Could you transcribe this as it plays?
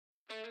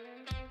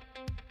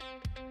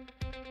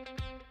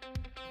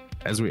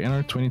As we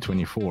enter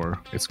 2024,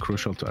 it's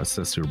crucial to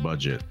assess your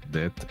budget,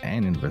 debt,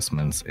 and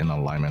investments in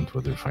alignment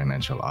with your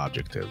financial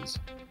objectives.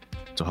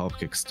 To help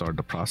kickstart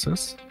the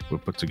process, we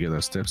put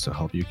together steps to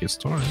help you get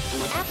started.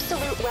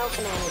 Absolute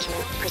Wealth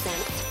Management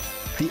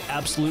presents The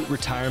Absolute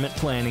Retirement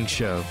Planning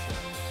Show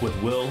with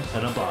Will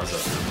and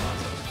Abaza.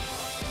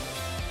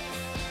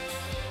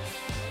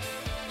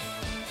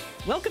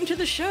 Welcome to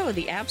the show,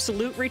 the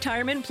Absolute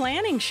Retirement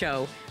Planning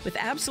Show with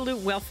Absolute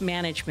Wealth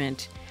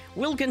Management.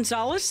 Will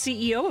Gonzalez,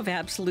 CEO of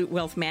Absolute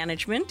Wealth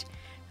Management,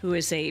 who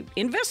is a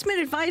investment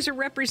advisor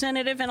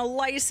representative and a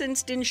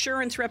licensed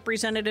insurance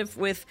representative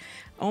with,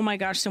 oh my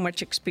gosh, so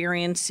much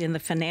experience in the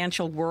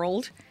financial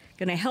world,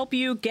 going to help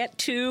you get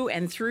to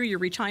and through your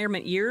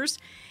retirement years.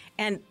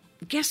 And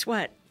guess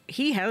what?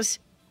 He has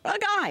a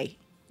guy.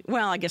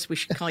 Well, I guess we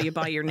should call you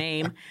by your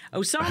name,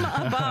 Osama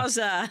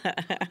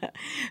Abaza,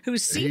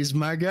 he's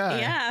my guy.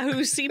 Yeah,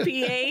 who's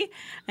CPA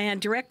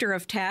and Director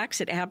of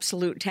Tax at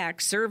Absolute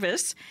Tax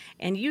Service.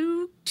 And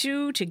you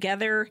two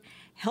together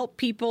help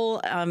people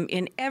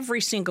in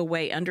every single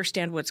way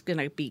understand what's going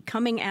to be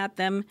coming at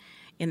them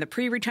in the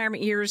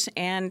pre-retirement years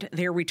and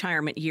their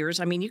retirement years.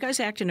 I mean, you guys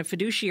act in a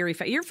fiduciary.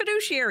 You're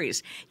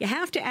fiduciaries. You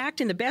have to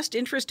act in the best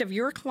interest of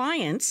your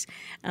clients,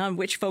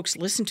 which folks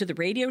listen to the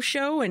radio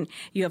show, and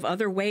you have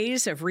other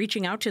ways of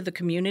reaching out to the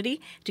community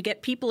to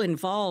get people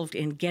involved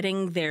in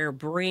getting their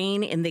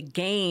brain in the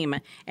game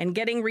and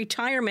getting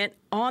retirement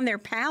on their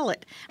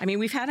palate. I mean,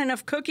 we've had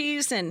enough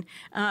cookies and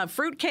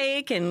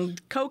fruitcake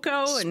and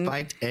cocoa and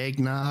spiked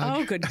eggnog.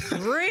 Oh, good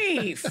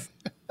grief.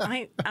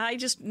 I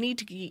just need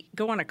to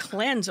go on a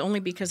cleanse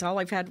only because all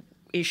I've had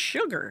is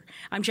sugar.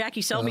 I'm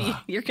Jackie Selby,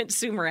 your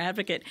consumer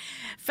advocate.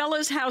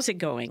 Fellas, how's it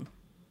going?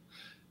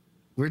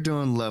 We're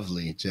doing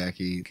lovely,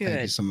 Jackie. Good.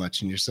 Thank you so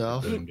much. And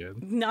yourself? Doing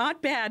good.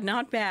 Not bad,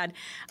 not bad.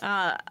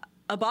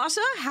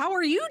 Abasa, how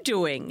are you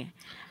doing?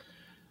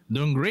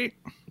 Doing great.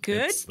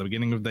 Good. It's the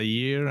beginning of the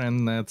year,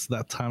 and it's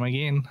that time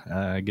again,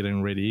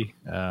 getting ready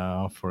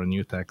for a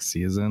new tax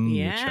season,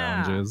 new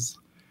challenges.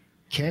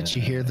 Can't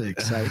you hear the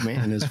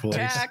excitement in his voice?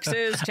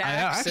 Taxes.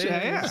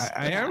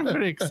 I am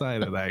very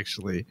excited,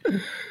 actually.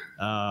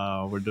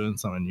 We're doing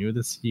something new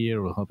this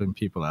year. We're helping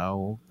people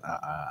out.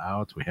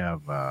 We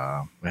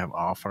have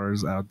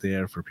offers out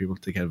there for people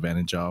to take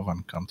advantage of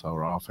and come to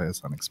our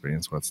office and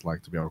experience what it's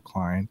like to be our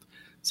client.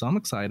 So I'm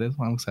excited.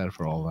 I'm excited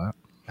for all that.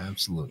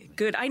 Absolutely.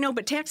 Good. I know,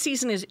 but tax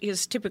season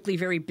is typically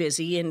very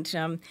busy.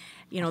 And,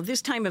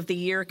 this time of the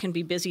year can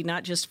be busy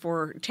not just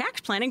for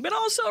tax planning, but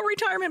also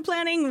retirement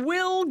planning.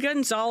 Will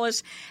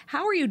Gonzalez,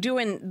 how are you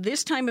doing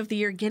this time of the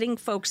year getting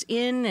folks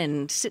in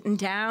and sitting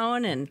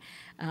down and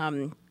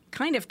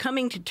kind of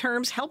coming to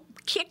terms, help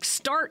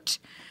kickstart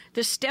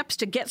the steps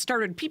to get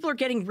started? People are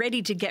getting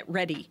ready to get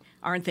ready,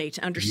 aren't they,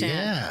 to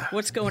understand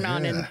what's going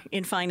on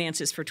in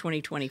finances for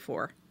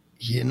 2024?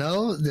 You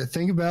know, the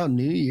thing about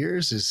New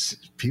Year's is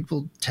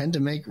people tend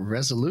to make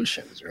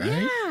resolutions,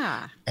 right?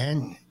 Yeah.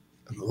 And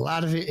a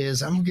lot of it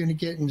is, I'm going to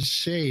get in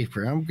shape,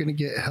 or I'm going to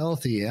get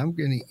healthy, I'm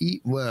going to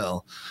eat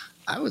well.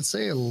 I would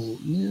say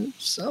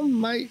some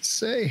might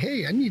say,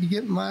 hey, I need to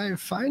get my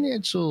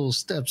financial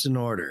steps in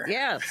order.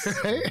 Yes.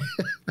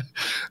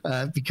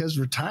 Because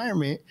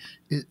retirement,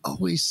 it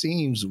always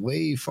seems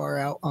way far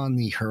out on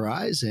the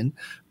horizon.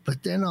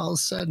 But then all of a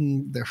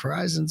sudden, the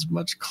horizon's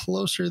much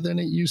closer than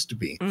it used to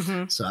be.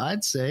 Mm-hmm. So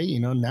I'd say,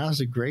 now's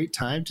a great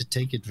time to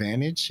take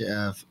advantage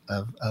of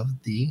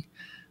the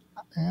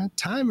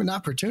time and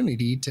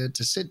opportunity to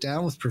sit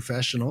down with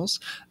professionals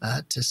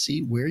to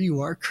see where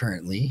you are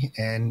currently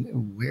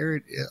and where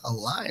it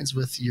aligns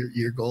with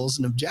your goals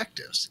and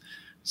objectives.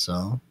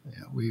 So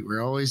we're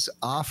always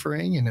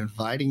offering and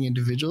inviting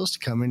individuals to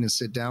come in and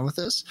sit down with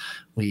us.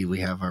 We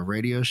have our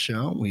radio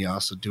show. We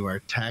also do our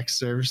tax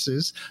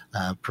services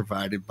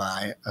provided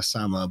by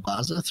Osama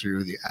Abaza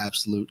through the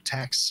Absolute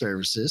Tax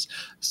Services,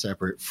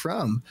 separate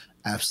from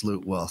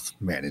Absolute Wealth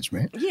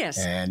Management. Yes.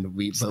 And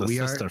we are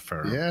sister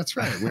firm. Yeah, that's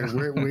right.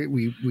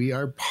 We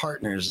are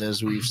partners,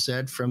 as we've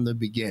said from the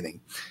beginning,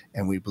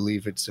 and we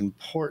believe it's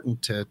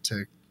important to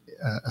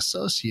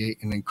associate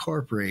and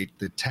incorporate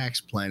the tax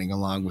planning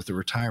along with the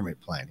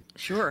retirement planning.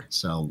 Sure.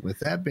 So with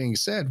that being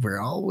said, we're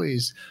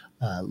always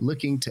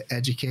looking to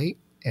educate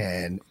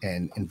and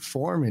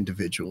inform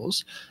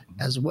individuals,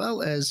 as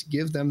well as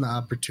give them the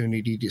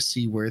opportunity to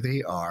see where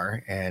they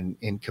are and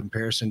in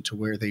comparison to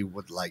where they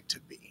would like to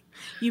be.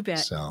 You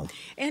bet.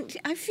 And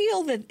I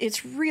feel that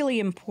it's really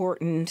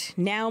important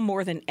now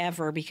more than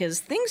ever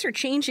because things are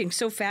changing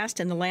so fast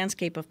in the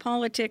landscape of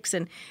politics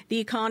and the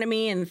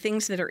economy and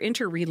things that are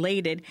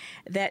interrelated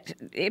that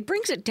it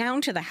brings it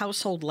down to the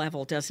household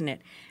level, doesn't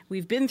it?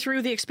 We've been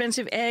through the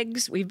expensive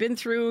eggs. We've been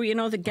through,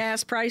 the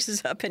gas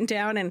prices up and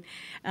down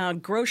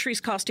and groceries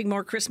costing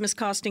more, Christmas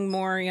costing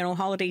more,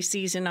 holiday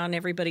season on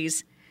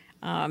everybody's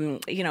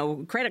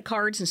credit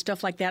cards and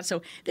stuff like that.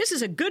 So this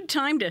is a good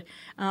time to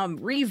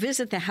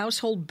revisit the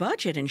household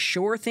budget and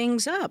shore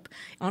things up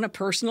on a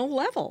personal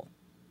level.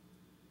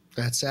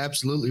 That's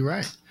absolutely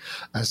right.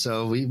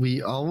 So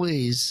we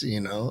always,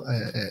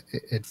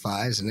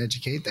 advise and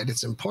educate that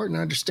it's important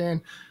to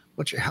understand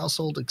what your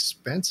household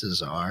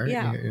expenses are,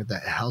 Yeah.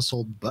 that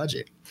household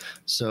budget.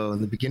 So in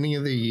the beginning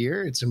of the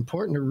year, it's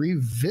important to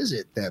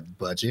revisit that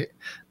budget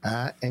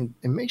and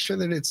make sure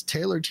that it's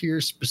tailored to your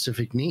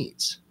specific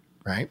needs.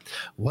 Right?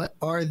 What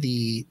are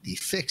the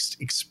fixed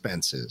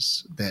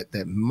expenses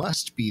that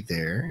must be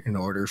there in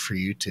order for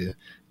you to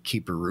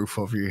keep a roof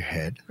over your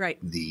head? Right.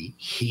 The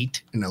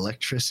heat and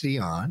electricity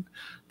on,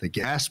 the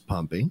gas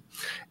pumping,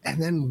 and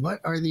then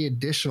what are the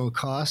additional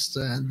costs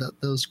and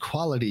those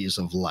qualities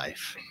of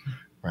life?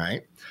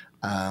 Right.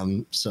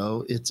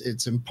 So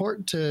it's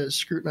important to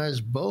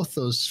scrutinize both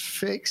those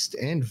fixed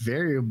and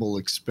variable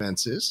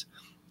expenses.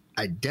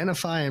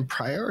 Identify and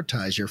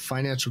prioritize your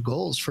financial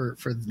goals for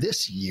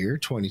this year,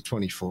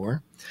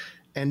 2024,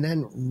 and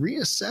then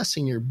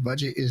reassessing your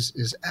budget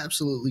is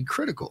absolutely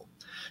critical,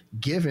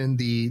 given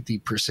the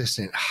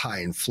persistent high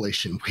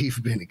inflation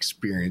we've been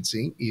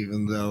experiencing.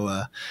 Even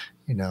though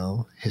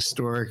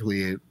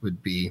historically it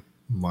would be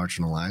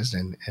marginalized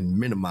and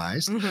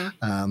minimized.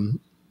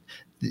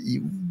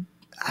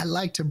 I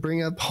like to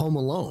bring up Home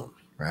Alone.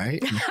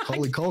 Right,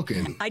 Macaulay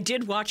Culkin. I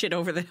did watch it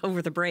over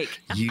the break.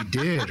 You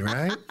did,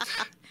 right?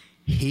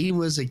 He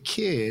was a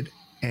kid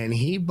and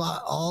he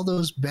bought all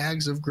those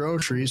bags of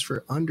groceries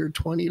for under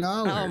 $20.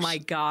 Oh my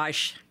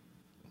gosh.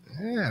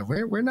 Yeah,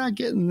 we're not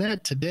getting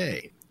that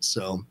today.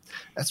 So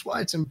that's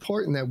why it's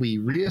important that we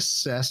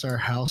reassess our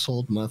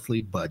household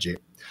monthly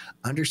budget,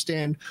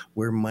 understand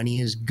where money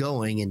is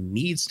going and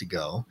needs to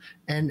go,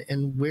 and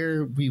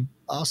where we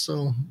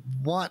also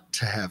want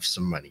to have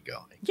some money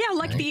going. Yeah,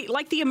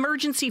 like the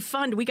emergency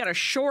fund, we got to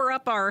shore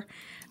up our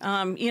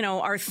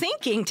our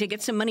thinking to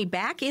get some money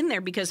back in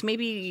there, because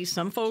maybe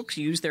some folks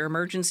use their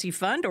emergency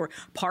fund or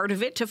part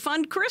of it to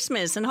fund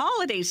Christmas and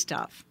holiday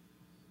stuff.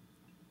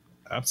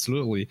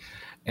 Absolutely.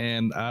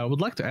 And I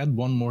would like to add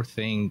one more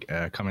thing,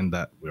 coming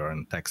that we're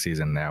in tax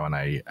season now, and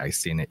I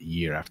seen it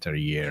year after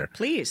year.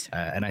 Please.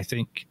 And I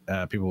think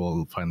people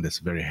will find this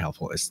very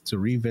helpful, is to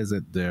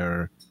revisit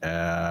their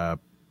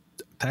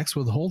tax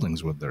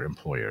withholdings with their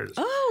employers.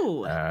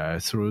 Oh.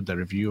 Through the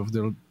review of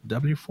their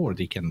W-4.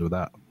 They can do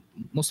that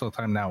most of the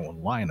time now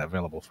online,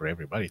 available for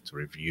everybody to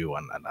review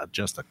and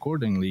adjust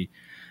accordingly.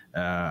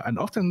 And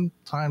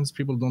oftentimes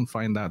people don't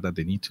find out that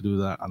they need to do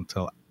that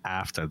until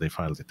after they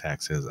file the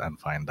taxes and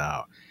find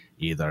out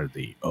either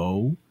they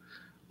owe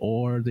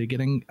or they're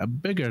getting a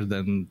bigger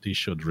than they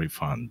should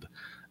refund.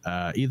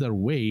 Either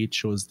way, it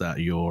shows that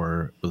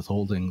your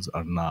withholdings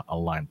are not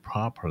aligned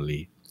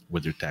properly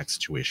with your tax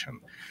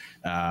situation.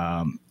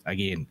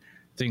 Again,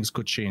 things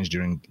could change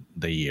during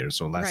the year.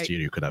 So last year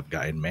you could have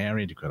gotten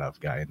married, you could have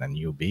gotten a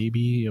new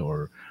baby,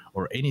 or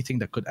anything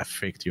that could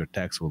affect your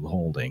tax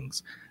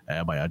withholdings.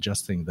 By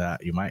adjusting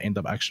that, you might end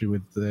up actually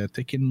with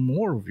taking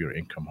more of your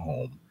income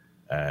home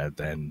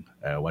than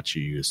what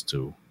you used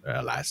to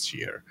last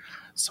year.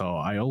 So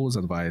I always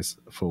advise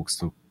folks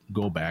to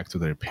go back to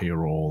their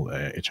payroll,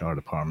 HR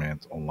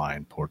department,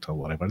 online portal,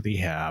 whatever they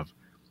have,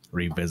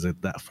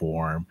 revisit that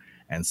form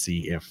and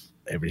see if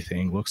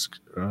everything looks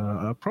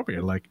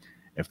appropriate, like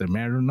if they're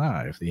married or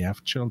not, if they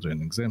have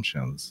children,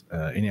 exemptions,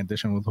 any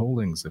additional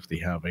withholdings, if they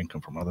have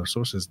income from other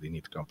sources they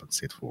need to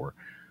compensate for.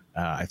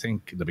 I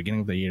think the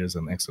beginning of the year is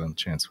an excellent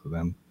chance for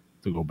them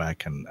to go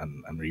back and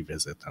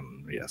revisit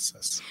and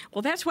reassess.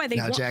 Well, that's why they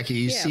now, Jackie,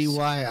 you see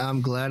why I'm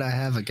glad I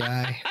have a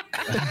guy?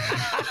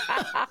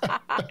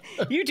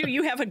 You do.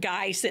 You have a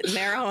guy sitting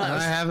there.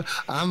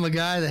 I'm a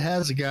guy that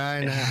has a guy,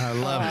 and I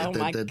love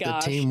it. The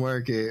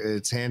teamwork,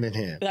 it's hand in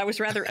hand. That was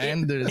rather.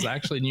 And there's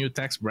actually new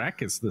tax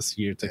brackets this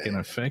year taking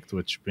effect,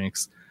 which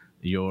makes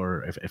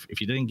your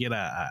if you didn't get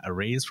a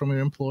raise from your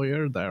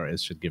employer, it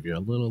should give you a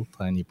little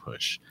tiny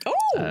push.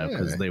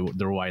 Because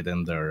they're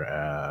widening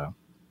their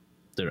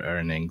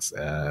earnings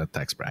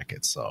tax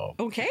brackets, so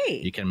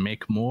you can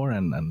make more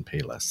and pay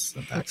less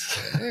than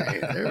tax. Hey,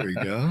 there we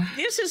go.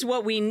 This is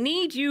what we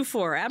need you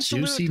for.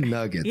 Absolute juicy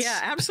nuggets. Yeah,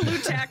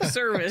 absolute tax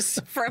service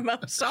from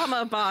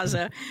Osama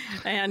Abaza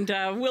and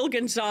Will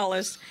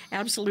Gonzalez,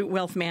 Absolute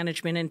Wealth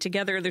Management, and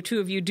together the two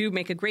of you do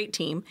make a great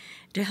team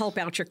to help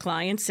out your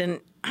clients.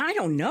 And I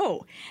don't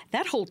know,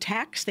 that whole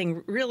tax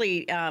thing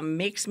really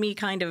makes me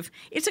kind of.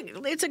 It's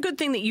a good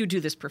thing that you do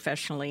this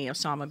professionally,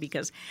 Osama,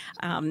 because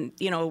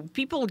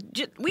people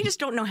we just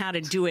don't know how to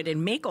do it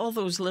and make all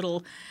those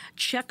little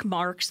check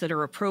marks that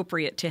are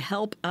appropriate to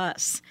help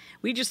us.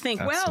 We just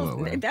think,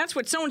 Absolutely. well, that's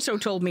what so and so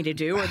told me to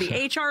do, or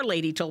the HR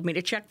lady told me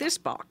to check this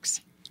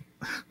box.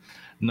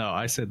 No,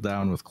 I sit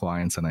down with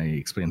clients and I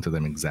explain to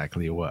them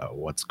exactly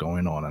what's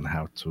going on and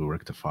how to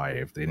rectify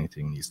if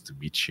anything needs to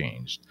be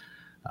changed.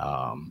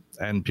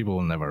 And people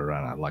will never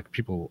run out. Like,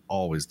 people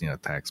always need a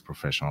tax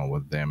professional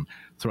with them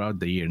throughout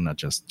the year, not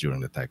just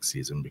during the tax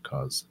season,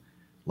 because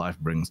life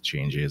brings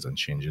changes and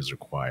changes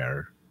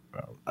require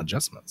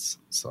adjustments.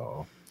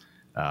 So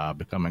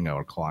becoming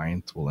our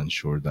client will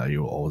ensure that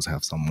you always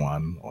have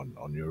someone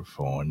on your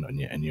phone,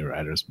 in your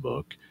address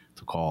book,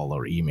 to call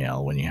or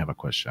email when you have a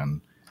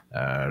question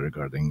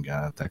regarding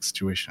tax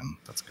situation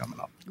that's coming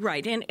up.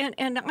 Right.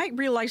 And I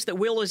realize that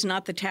Will is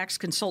not the tax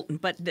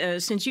consultant, but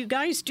since you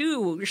guys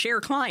do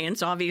share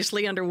clients,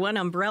 obviously, under one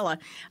umbrella,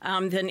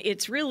 then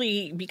it's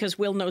really because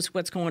Will knows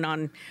what's going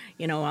on,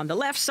 on the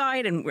left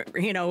side and,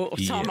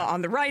 Osama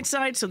on the right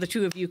side. So the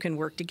two of you can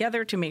work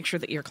together to make sure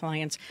that your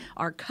clients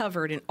are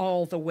covered in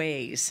all the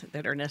ways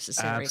that are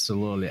necessary.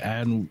 Absolutely.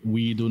 And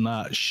we do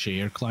not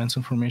share clients'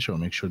 information.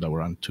 We make sure that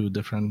we're on two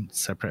different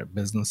separate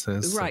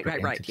businesses. Right.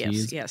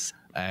 Entities. Yes.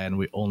 And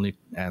we only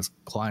ask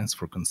clients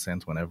for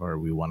consent whenever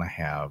we want to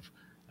have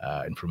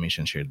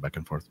information shared back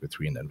and forth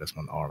between the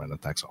investment arm and the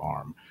tax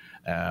arm.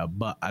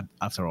 But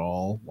after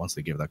all, once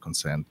they give that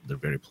consent, they're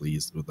very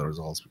pleased with the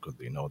results because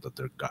they know that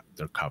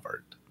they're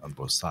covered on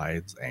both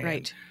sides. And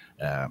right.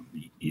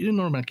 You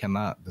normally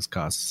cannot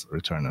discuss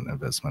return on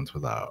investment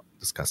without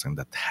discussing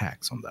the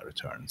tax on that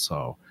return.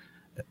 So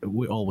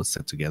we always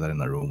sit together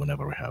in a room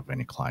whenever we have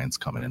any clients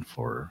coming in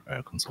for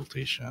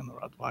consultation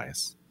or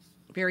advice.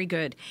 Very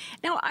good.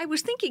 Now, I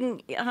was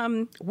thinking,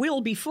 Will,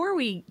 before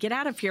we get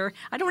out of here,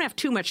 I don't have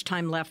too much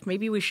time left.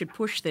 Maybe we should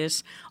push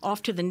this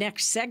off to the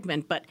next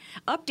segment. But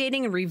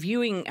updating and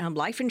reviewing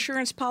life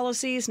insurance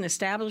policies and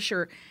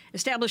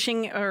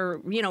establishing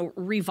or,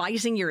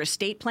 revising your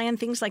estate plan,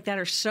 things like that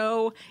are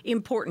so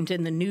important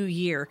in the new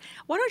year.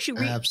 Why don't you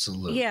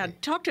Absolutely. Yeah,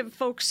 talk to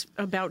folks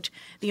about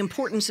the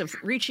importance of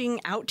reaching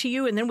out to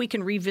you, and then we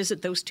can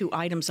revisit those two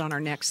items on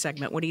our next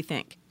segment. What do you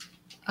think?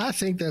 I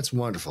think that's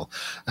wonderful,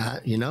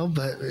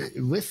 but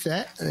with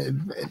that,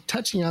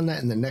 touching on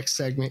that in the next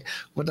segment,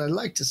 what I'd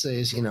like to say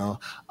is, a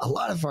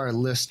lot of our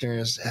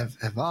listeners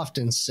have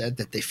often said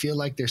that they feel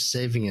like they're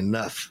saving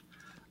enough,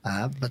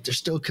 but they're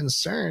still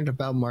concerned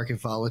about market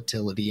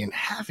volatility and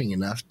having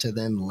enough to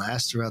then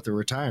last throughout their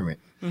retirement.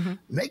 Mm-hmm.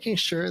 Making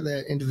sure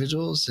that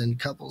individuals and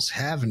couples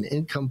have an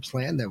income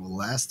plan that will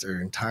last their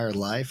entire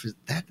life,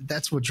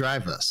 that's what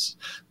drives us.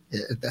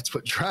 That's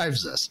what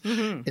drives us.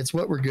 Mm-hmm. It's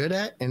what we're good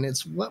at, and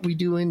it's what we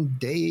do in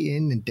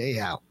and day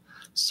out.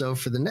 So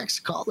for the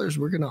next callers,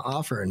 we're going to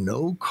offer a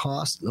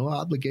no-cost,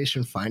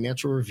 no-obligation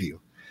financial review.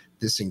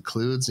 This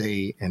includes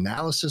a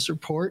analysis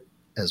report,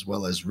 as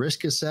well as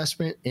risk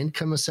assessment,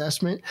 income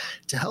assessment,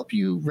 to help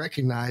you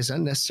recognize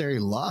unnecessary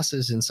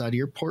losses inside of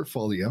your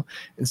portfolio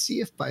and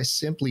see if by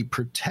simply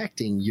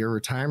protecting your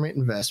retirement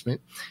investment,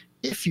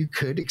 if you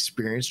could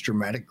experience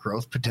dramatic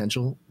growth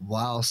potential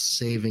while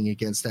saving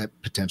against that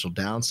potential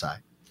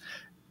downside.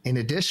 In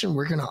addition,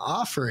 we're going to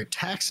offer a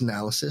tax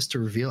analysis to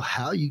reveal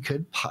how you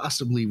could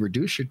possibly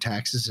reduce your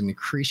taxes and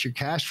increase your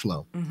cash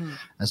flow,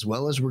 as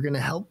well as we're going to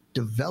help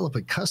develop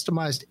a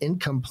customized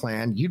income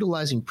plan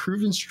utilizing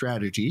proven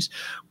strategies,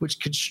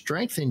 which could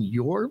strengthen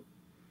your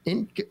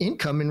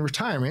income in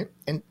retirement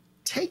and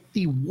take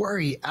the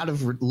worry out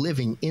of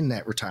living in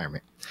that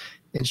retirement.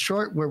 In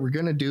short, what we're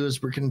going to do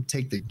is we're going to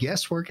take the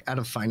guesswork out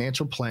of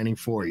financial planning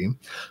for you.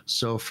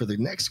 So for the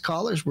next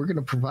callers, we're going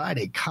to provide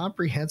a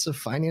comprehensive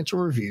financial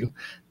review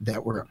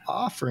that we're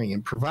offering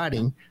and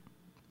providing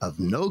of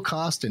no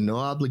cost and no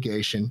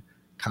obligation,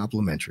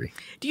 complimentary.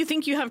 Do you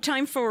think you have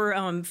time for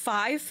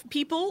 5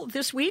 people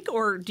this week,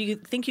 or do you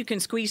think you can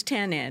squeeze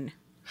 10 in?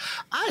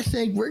 I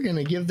think we're going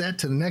to give that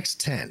to the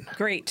next 10.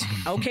 Great.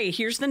 Okay,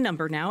 here's the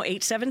number now,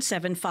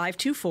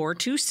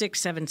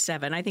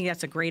 877-524-2677. I think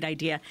that's a great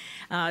idea.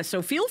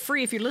 So feel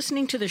free, if you're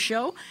listening to the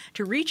show,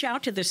 to reach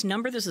out to this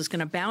number. This is going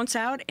to bounce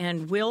out,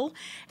 and Will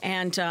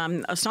and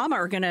Osama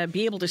are going to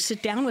be able to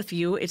sit down with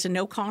you. It's a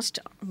no-cost,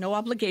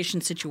 no-obligation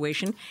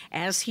situation.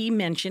 As he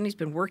mentioned, he's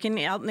been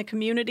working out in the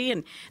community,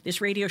 and this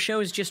radio show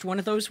is just one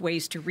of those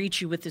ways to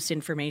reach you with this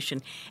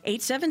information.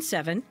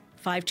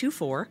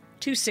 877-524-2677,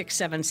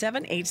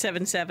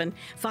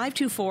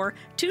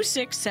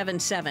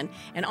 877-524-2677.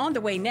 And on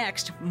the way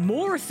next,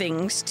 more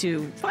things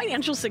to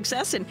financial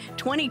success in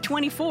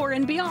 2024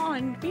 and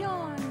beyond.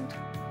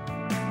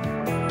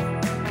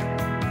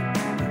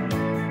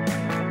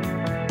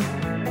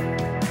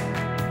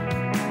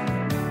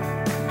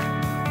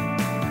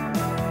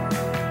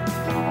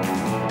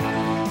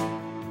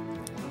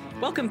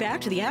 Welcome back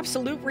to the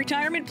Absolute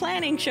Retirement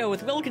Planning Show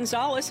with Will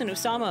Gonzalez and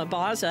Osama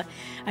Abaza.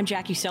 I'm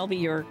Jackie Selby,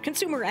 your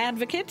consumer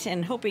advocate,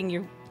 and hoping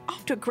you're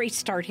off to a great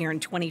start here in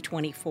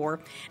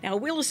 2024. Now,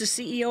 Will is the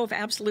CEO of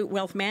Absolute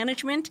Wealth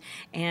Management,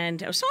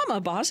 and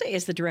Osama Abaza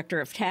is the Director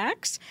of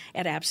Tax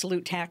at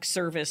Absolute Tax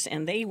Service,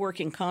 and they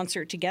work in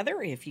concert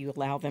together, if you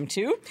allow them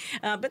to.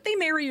 But they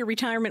marry your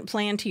retirement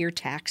plan to your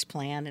tax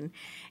plan,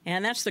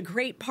 and that's the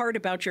great part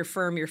about your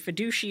firm, your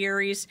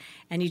fiduciaries,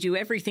 and you do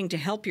everything to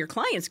help your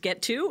clients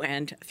get to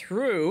and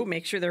through,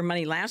 make sure their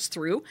money lasts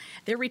through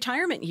their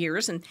retirement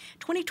years. And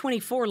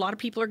 2024, a lot of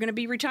people are going to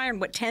be retiring.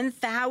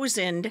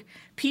 10,000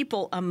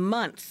 people a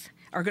month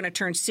are going to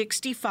turn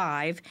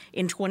 65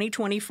 in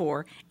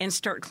 2024 and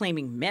start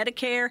claiming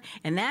Medicare.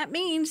 And that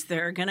means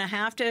they're going to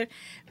have to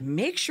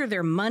make sure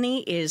their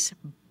money is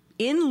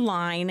in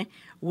line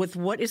with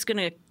what is going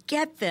to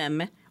get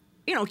them,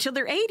 till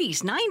their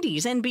 80s,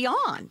 90s, and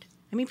beyond.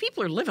 I mean,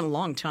 people are living a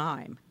long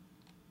time.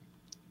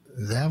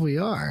 That we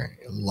are.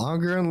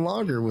 Longer and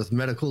longer with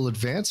medical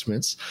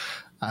advancements.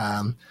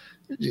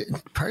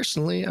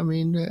 Personally, I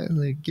mean,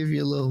 like give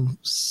you a little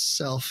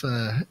self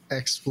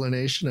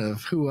explanation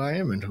of who I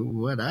am and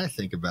what I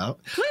think about.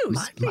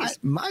 Please.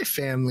 My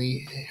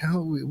family,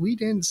 we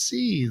didn't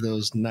see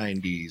those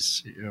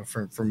 90s,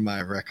 from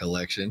my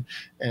recollection,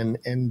 and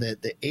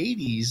that the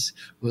 80s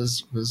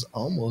was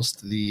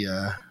almost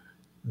the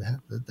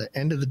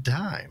end of the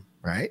time.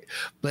 Right.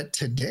 But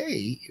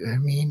today, I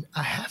mean,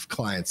 I have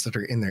clients that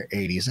are in their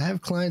 80s. I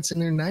have clients in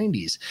their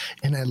 90s.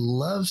 And I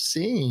love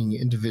seeing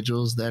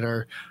individuals that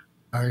are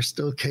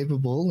still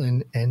capable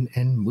and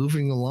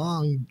moving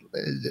along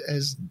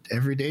as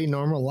everyday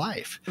normal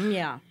life.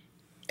 Yeah.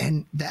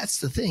 And that's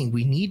the thing.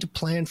 We need to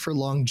plan for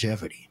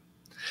longevity,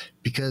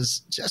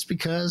 because just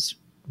because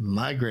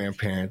my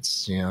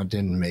grandparents,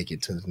 didn't make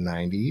it to the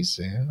 90s.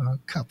 A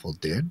couple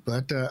did,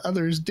 but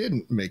others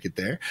didn't make it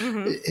there.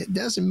 It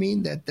doesn't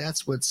mean that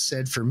that's what's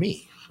said for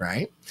me,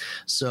 right?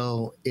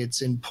 So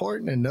it's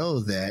important to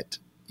know that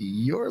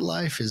your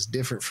life is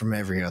different from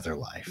every other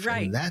life.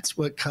 Right. And that's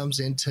what comes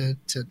into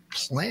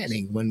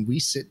planning when we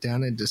sit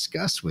down and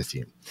discuss with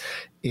you.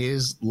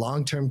 Is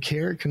long-term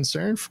care a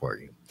concern for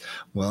you?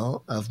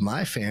 Well, of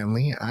my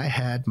family, I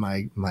had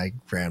my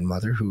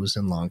grandmother who was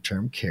in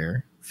long-term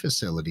care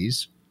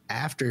facilities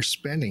after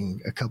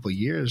spending a couple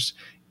years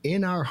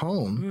in our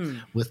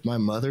home with my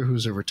mother,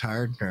 who's a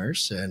retired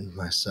nurse, and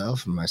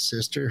myself and my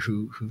sister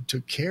who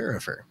took care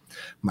of her,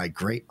 my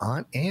great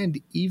aunt, and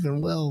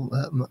even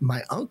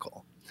my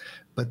uncle.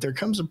 But there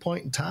comes a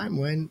point in time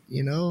when,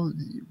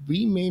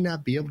 we may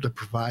not be able to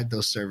provide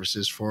those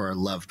services for our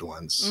loved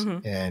ones.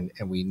 And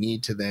we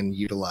need to then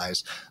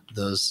utilize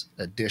those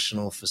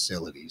additional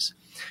facilities.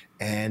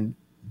 And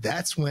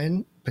that's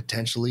when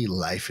potentially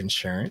life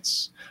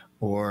insurance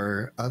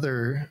or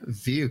other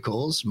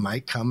vehicles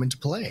might come into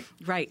play.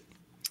 Right.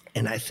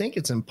 And I think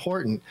it's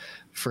important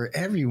for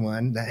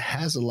everyone that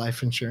has a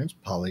life insurance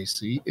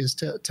policy is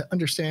to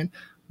understand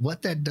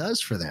what that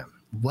does for them.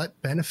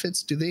 What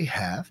benefits do they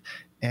have,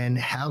 and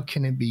how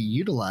can it be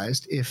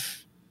utilized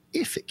if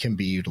it can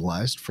be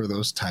utilized for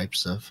those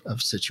types of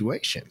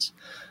situations.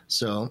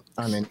 So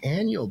on an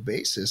annual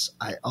basis,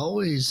 I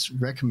always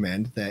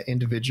recommend that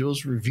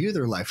individuals review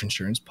their life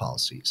insurance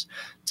policies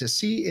to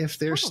see if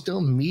they're still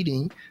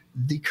meeting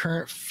the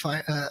current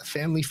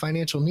family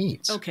financial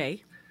needs.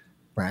 Okay.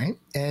 Right.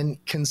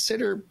 And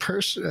consider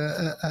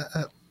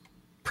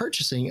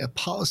purchasing a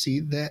policy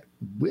that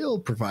will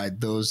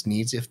provide those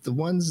needs if the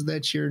ones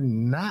that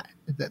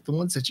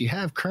you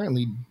have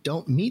currently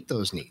don't meet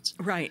those needs.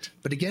 Right.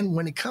 But again,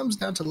 when it comes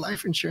down to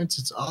life insurance,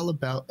 it's all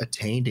about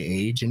attained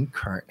age and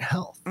current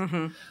health.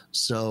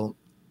 So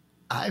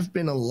I've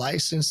been a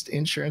licensed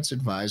insurance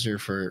advisor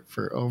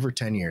for over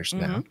 10 years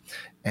now.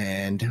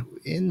 And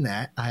in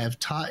that, I have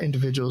taught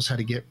individuals how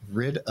to get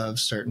rid of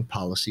certain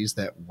policies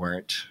that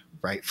weren't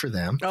right for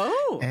them.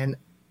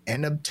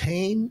 And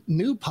obtain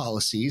new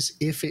policies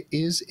if it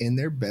is in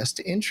their best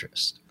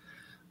interest.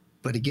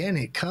 But again,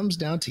 it comes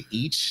down to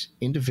each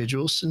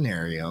individual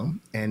scenario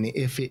and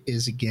if it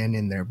is, again,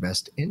 in their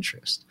best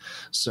interest.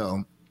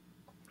 So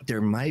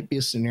there might be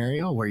a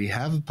scenario where you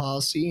have a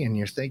policy and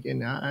you're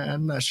thinking,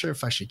 I'm not sure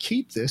if I should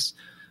keep this,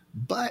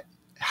 but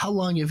how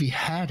long have you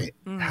had it?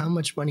 How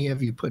much money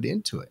have you put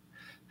into it?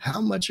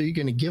 How much are you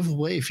going to give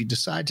away if you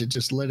decide to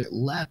just let it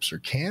lapse or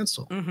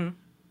cancel?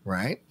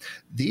 Right?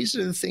 These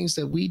are the things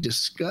that we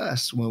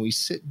discuss when we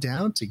sit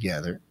down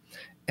together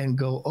and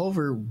go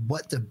over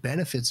what the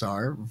benefits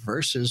are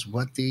versus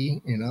what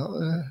the,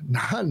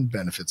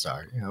 non-benefits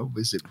are.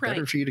 Is it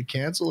better for you to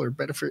cancel or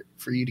better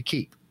for you to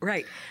keep?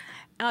 Right.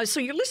 So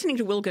you're listening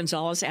to Will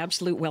Gonzalez,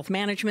 Absolute Wealth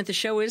Management. The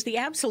show is the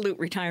Absolute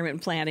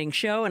Retirement Planning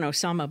Show, and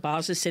Osama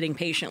Abbas is sitting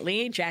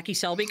patiently. Jackie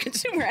Selby,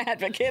 consumer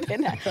advocate.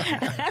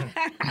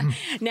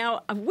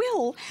 Now,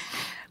 Will,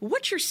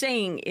 what you're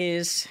saying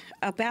is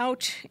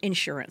about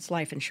insurance,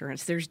 life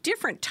insurance. There's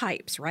different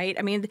types, right?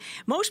 I mean,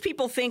 most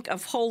people think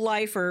of whole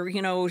life or,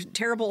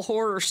 terrible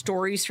horror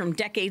stories from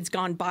decades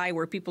gone by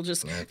where people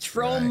just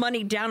throw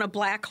money down a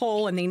black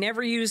hole and they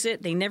never use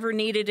it, they never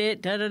needed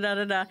it,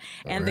 da-da-da-da-da.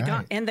 And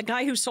the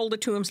guy who sold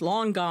it to him's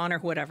long gone or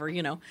whatever,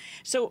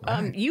 So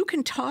you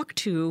can talk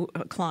to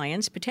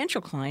clients,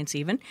 potential clients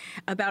even,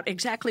 about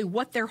exactly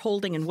what they're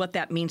holding and what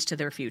that means to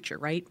their future,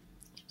 right?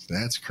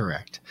 That's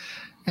correct.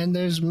 And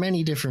there's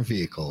many different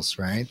vehicles,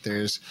 right?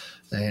 There's,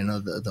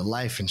 the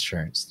life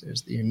insurance,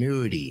 there's the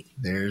annuity,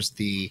 there's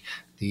the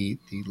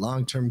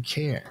long-term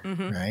care,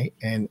 right?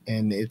 And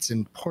it's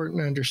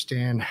important to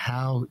understand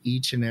how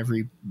each and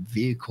every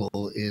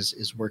vehicle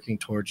is working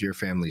towards your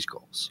family's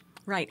goals.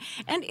 Right.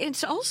 And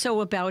it's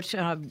also about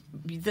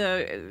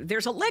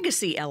there's a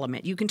legacy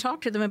element. You can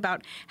talk to them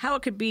about how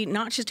it could be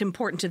not just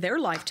important to their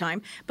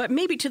lifetime, but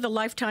maybe to the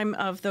lifetime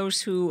of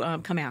those who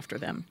come after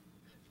them.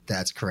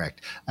 That's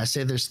correct. I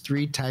say there's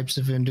 3 types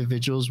of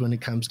individuals when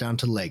it comes down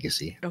to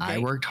legacy. Okay. I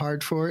worked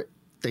hard for it.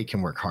 They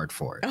can work hard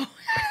for it.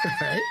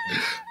 Right?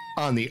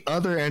 on the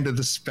other end of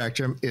the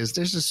spectrum is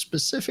there's a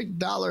specific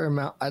dollar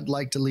amount I'd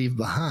like to leave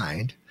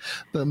behind,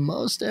 but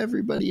most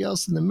everybody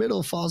else in the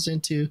middle falls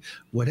into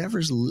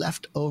whatever's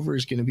left over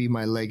is going to be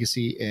my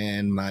legacy,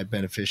 and my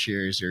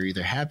beneficiaries are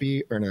either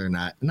happy or they're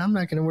not, and I'm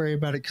not going to worry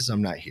about it because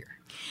I'm not here.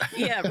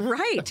 Yeah,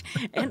 right.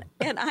 And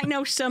I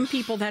know some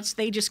people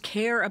they just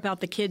care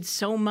about the kids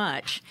so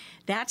much.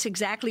 That's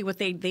exactly what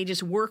they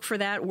just work for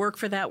that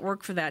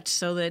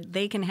so that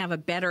they can have a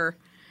better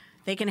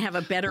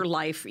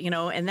life,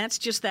 and that's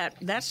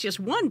just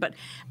one. But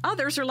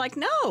others are like,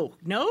 no.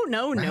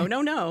 And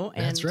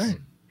That's right.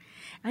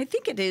 I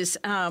think it is,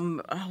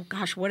 oh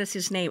gosh, what is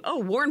his name? Oh,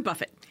 Warren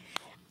Buffett.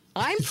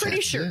 I'm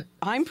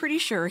pretty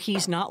sure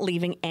he's not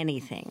leaving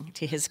anything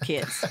to his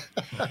kids.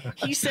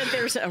 He said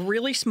there's a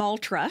really small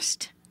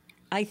trust.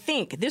 I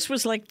think this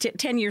was like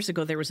 10 years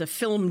ago. There was a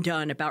film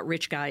done about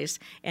rich guys,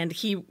 and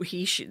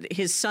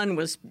his son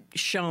was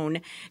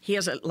shown. He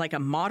has a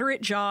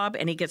moderate job,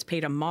 and he gets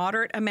paid a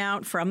moderate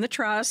amount from the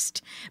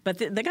trust. But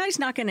the guy's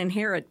not going to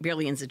inherit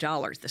billions of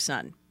dollars. The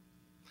son.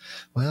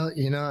 Well,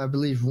 I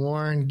believe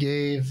Warren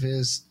gave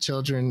his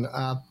children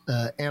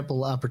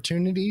ample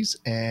opportunities,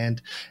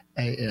 and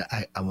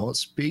I won't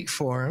speak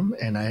for him,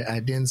 and I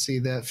didn't see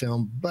that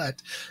film,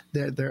 but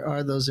there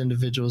are those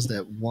individuals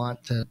that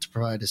want to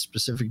provide a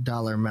specific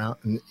dollar amount,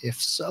 and if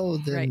so,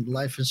 then right.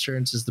 Life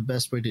insurance is the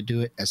best way to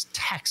do it as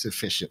tax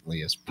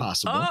efficiently as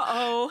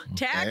possible.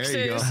 Taxes.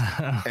 There you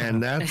go.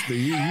 And that's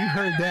you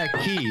heard that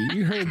key.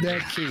 You heard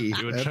that key.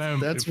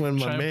 That's when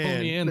my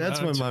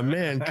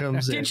man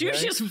comes in. Did you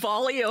just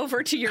volley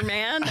over to your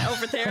man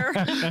over there?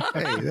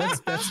 Hey,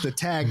 that's the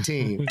tag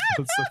team.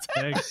 That's the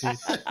tag team.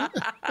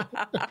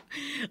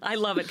 I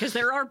love it because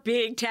there are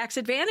big tax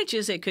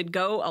advantages. It could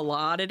go a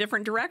lot of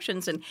different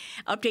directions, and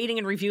updating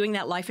and reviewing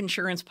that life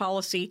insurance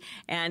policy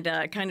and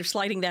kind of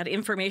sliding that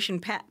information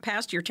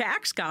past your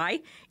tax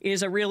guy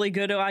is a really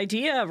good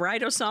idea,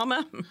 right,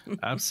 Osama?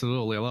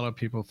 Absolutely. A lot of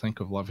people think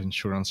of life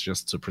insurance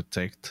just to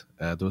protect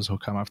those who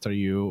come after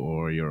you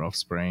or your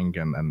offspring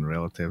and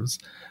relatives.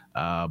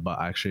 But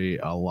actually,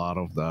 a lot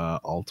of the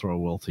ultra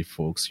wealthy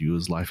folks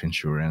use life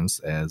insurance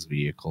as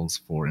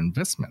vehicles for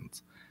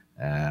investment.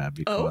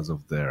 Because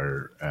of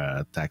their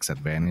tax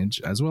advantage,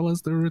 as well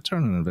as their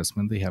return on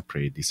investment. They have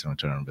pretty decent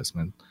return on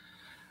investment.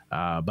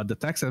 But the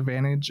tax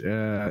advantage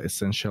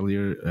essentially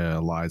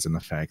lies in the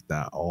fact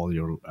that all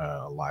your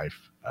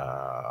life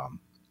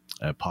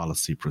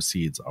policy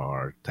proceeds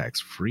are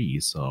tax-free.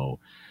 So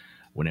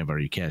whenever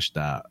you cash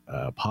that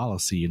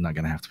policy, you're not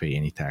going to have to pay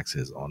any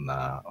taxes on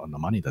the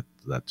money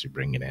that you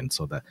bring it in.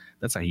 So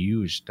that's a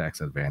huge tax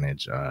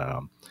advantage.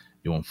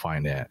 You won't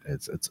find it.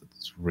 It's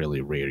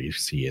really rare. You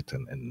see it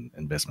in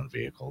investment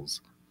vehicles.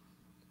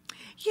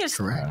 Yes,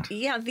 correct.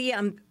 Yeah,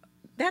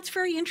 that's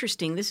very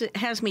interesting. This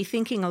has me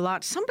thinking a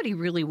lot. Somebody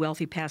really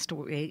wealthy passed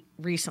away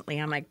recently.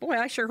 I'm like, boy,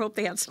 I sure hope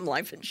they had some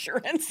life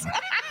insurance.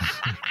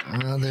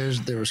 Well,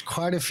 there was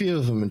quite a few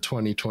of them in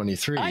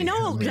 2023. I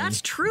know,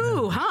 that's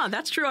true, huh?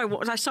 That's true.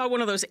 I saw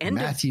one of those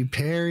Matthew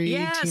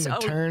Perry, Tina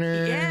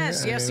Turner.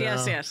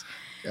 Yes.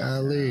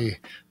 Golly,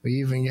 we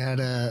even got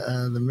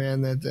the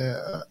man that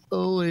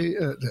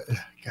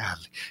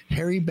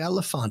Harry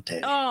Belafonte.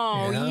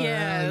 Oh,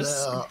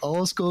 yes,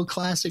 old school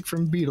classic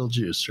from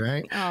Beetlejuice,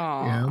 right?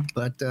 Oh,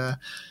 but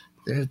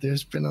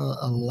there's been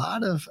a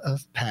lot of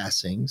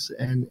passings,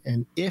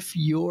 and if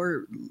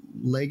your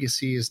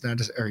legacy is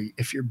not, or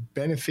if your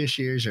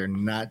beneficiaries are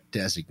not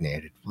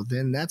designated, well,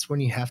 then that's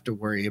when you have to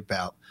worry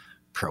about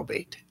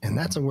probate, and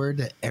that's a word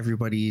that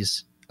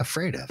everybody's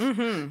afraid of.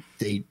 Mm-hmm.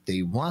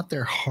 They want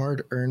their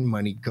hard-earned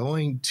money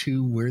going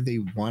to where they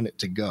want it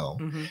to go.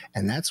 Mm-hmm.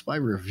 And that's why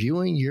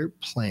reviewing your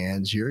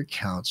plans, your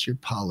accounts, your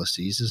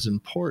policies is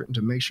important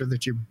to make sure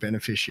that your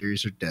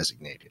beneficiaries are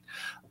designated.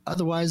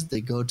 Otherwise,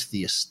 they go to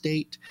the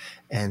estate,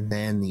 and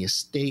then the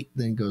estate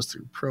then goes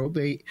through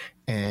probate,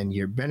 and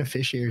your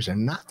beneficiaries are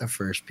not the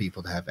first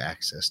people to have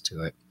access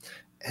to it.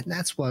 And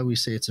that's why we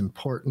say it's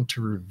important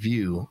to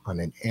review on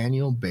an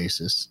annual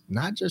basis,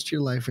 not just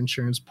your life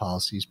insurance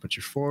policies, but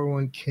your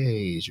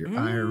 401ks, your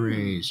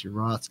IRAs, your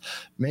Roths.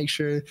 Make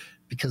sure,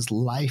 because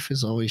life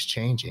is always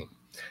changing.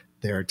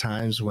 There are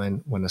times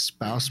when a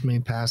spouse may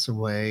pass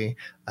away,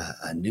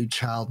 a new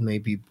child may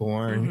be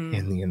born.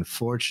 In the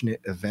unfortunate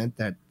event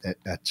that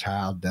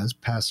child does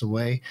pass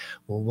away,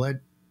 well, what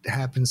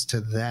happens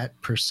to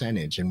that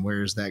percentage, and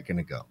where is that going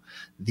to go?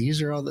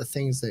 These are all the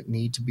things that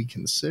need to be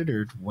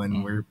considered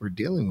when we're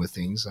dealing with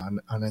things on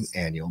an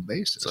annual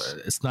basis. So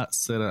it's not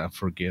set it and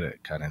forget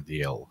it kind of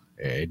deal.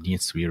 It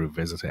needs to be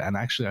revisited. And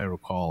actually, I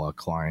recall a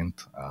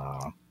client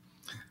a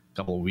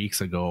couple of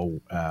weeks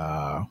ago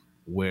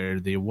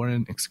where they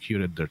weren't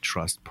executed their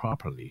trust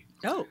properly.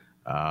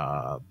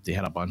 They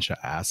had a bunch of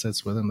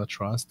assets within the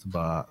trust,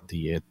 but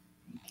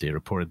they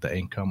reported the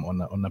income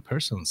on the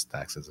person's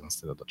taxes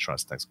instead of the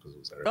trust tax because it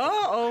was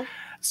everything.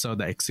 So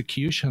the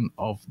execution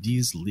of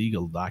these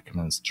legal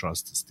documents,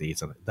 trust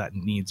estates, that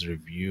needs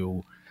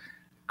review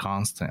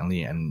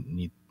constantly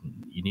and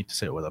you need to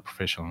sit with a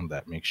professional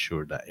that makes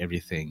sure that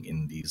everything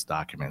in these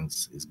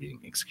documents is being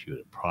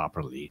executed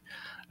properly,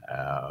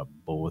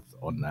 both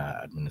on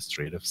the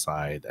administrative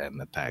side and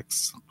the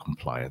tax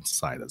compliance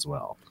side as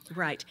well.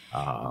 Right.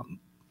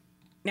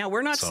 Now,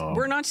 we're not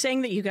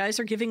saying that you guys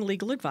are giving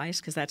legal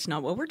advice, because that's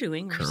not what we're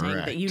doing. We're saying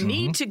that you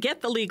need to get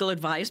the legal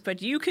advice,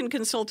 but you can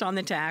consult on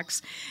the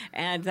tax,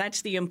 and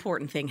that's the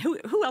important thing.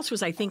 Who else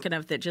was I thinking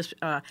of that just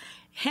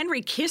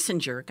Henry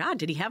Kissinger? God,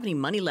 did he have any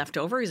money left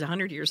over? He's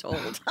 100 years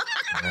old.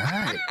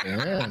 Right.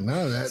 Yeah.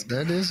 No,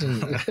 that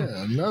isn't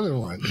another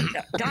one.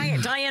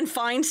 Dianne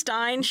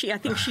Feinstein. I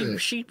think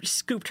she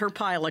scooped her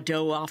pile of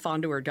dough off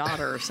onto her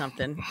daughter or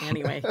something.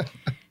 Anyway.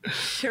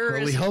 Sure.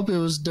 Well, we hope it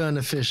was done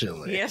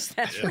efficiently. Yes,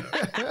 that's right.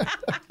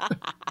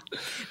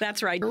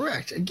 That's right.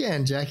 Correct.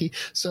 Again, Jackie.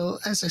 So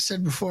as I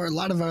said before, a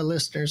lot of our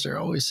listeners are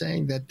always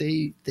saying that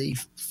they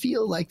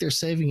feel like they're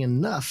saving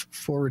enough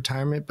for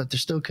retirement, but they're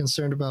still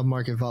concerned about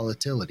market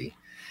volatility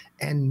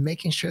and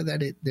making sure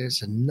that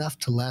there's enough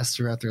to last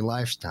throughout their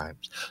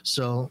lifetimes.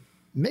 So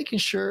making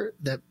sure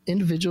that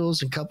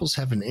individuals and couples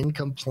have an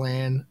income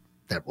plan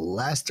that will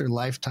last their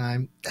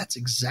lifetime. That's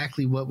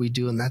exactly what we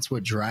do, and that's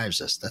what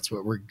drives us. That's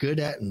what we're good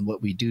at and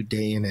what we do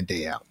day in and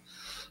day out.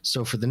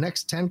 So for the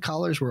next 10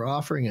 callers, we're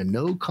offering a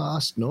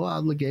no-cost,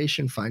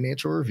 no-obligation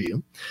financial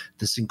review.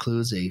 This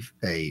includes a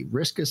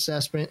risk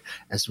assessment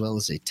as well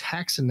as a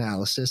tax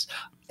analysis,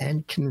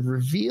 and can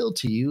reveal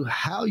to you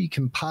how you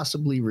can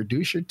possibly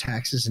reduce your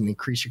taxes and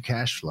increase your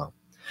cash flow.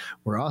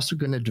 We're also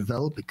going to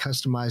develop a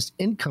customized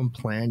income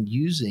plan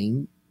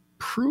using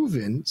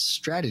proven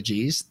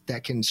strategies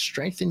that can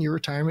strengthen your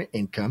retirement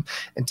income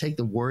and take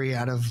the worry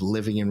out of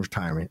living in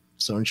retirement.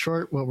 So in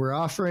short, what we're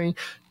offering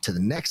to the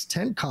next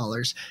 10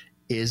 callers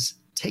is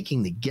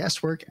taking the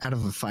guesswork out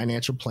of a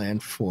financial plan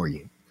for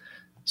you.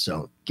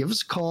 So give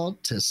us a call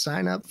to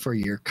sign up for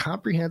your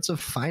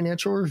comprehensive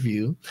financial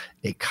review,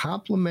 a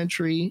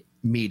complimentary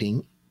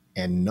meeting,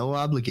 and no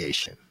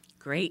obligation.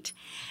 Great.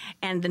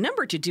 And the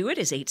number to do it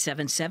is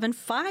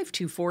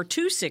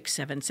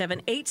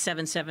 877-524-2677,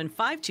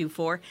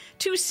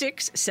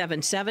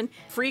 877-524-2677.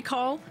 Free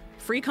call,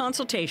 free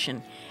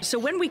consultation. So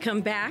when we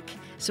come back,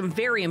 some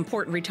very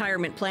important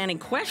retirement planning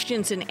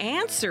questions and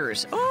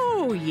answers.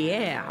 Oh,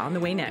 yeah, on the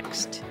way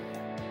next.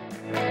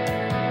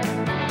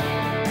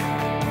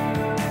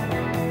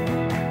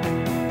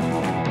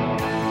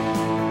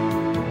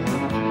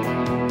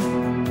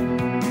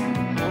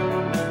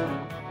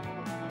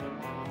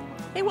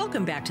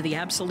 Welcome back to the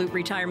Absolute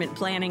Retirement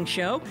Planning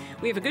Show.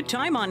 We have a good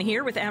time on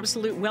here with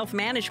Absolute Wealth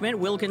Management,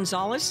 Will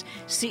Gonzalez,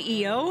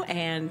 CEO,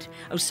 and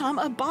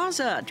Osama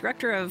Abaza,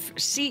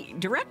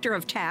 Director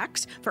of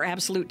Tax for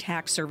Absolute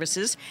Tax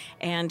Services.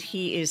 And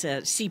he is a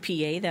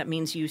CPA. That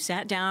means you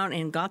sat down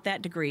and got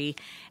that degree.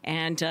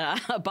 And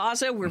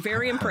Abaza, we're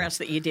very impressed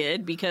that you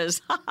did,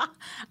 because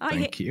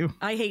Thank you.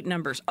 I hate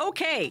numbers.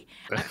 Okay.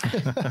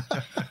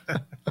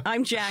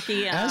 I'm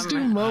Jackie. As do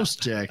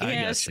most, Jackie.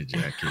 Yes. I got you,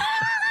 Jackie.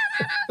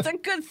 It's a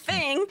good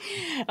thing.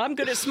 I'm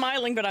good at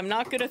smiling, but I'm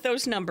not good at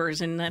those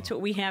numbers, and that's what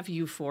we have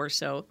you for.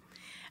 So,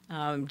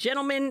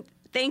 gentlemen,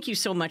 thank you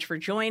so much for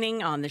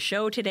joining on the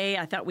show today.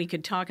 I thought we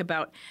could talk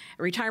about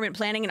retirement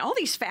planning and all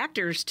these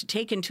factors to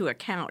take into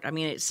account. I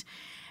mean,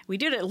 we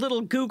did a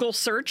little Google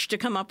search to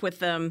come up with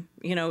some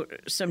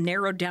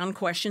narrowed down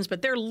questions,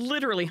 but there are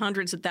literally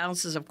hundreds of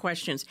thousands of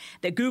questions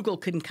that Google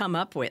couldn't come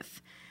up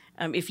with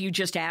if you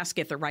just ask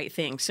it the right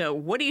thing. So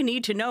what do you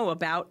need to know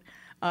about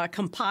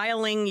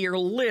compiling your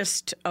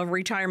list of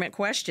retirement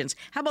questions?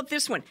 How about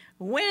this one?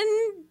 When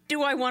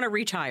do I want to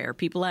retire?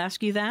 People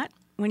ask you that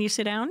when you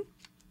sit down?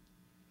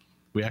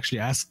 We actually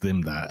asked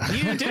them that.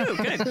 You do?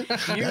 Good.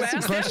 You That's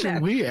the question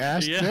that. we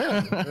asked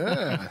them.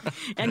 Yeah.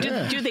 And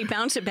do they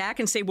bounce it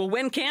back and say, well,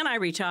 when can I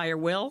retire,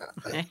 Will?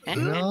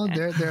 No,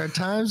 there are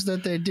times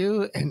that they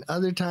do, and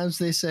other times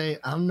they say,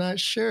 I'm not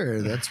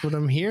sure. That's what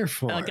I'm here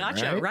for.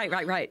 Gotcha.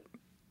 Right.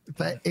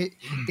 But it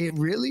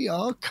really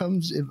all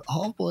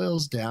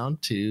boils down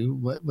to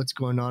what's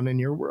going on in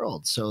your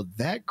world. So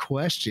that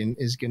question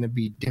is going to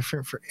be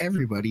different for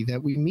everybody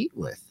that we meet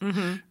with,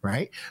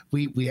 right?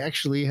 We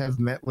actually have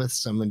met with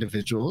some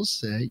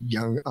individuals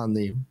on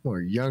the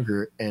more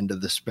younger end of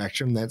the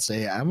spectrum that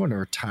say, I want to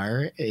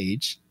retire at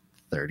age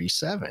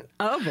 37.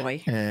 Oh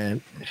boy.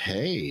 And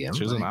hey,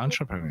 She's an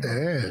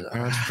entrepreneur.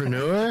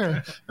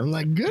 Entrepreneur. I'm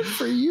like, good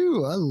for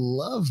you. I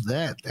love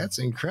that. That's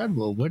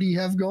incredible. What do you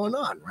have going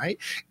on, right?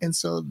 And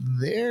so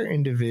their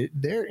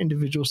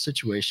individual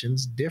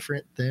situations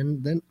different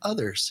than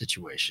other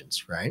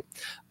situations, right?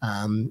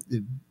 And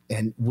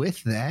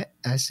with that,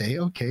 I say,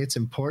 okay, it's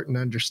important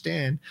to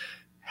understand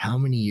how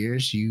many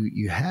years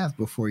you have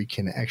before you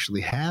can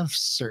actually have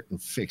certain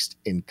fixed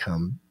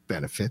income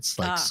benefits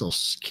like Social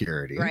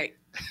Security. Right.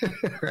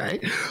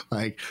 Right?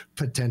 Like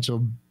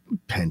potential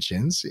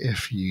pensions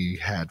if you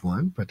had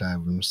one, but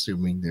I'm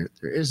assuming there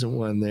isn't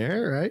one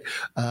there, right?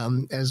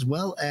 As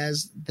well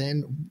as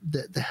then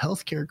the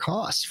healthcare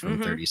costs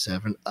from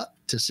 37 up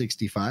to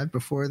 65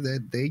 before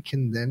that they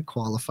can then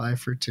qualify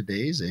for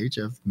today's age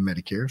of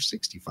Medicare of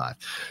 65.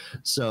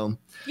 So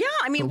Yeah,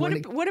 I mean,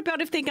 but what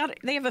about if they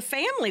have a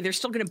family? They're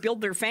still going to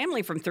build their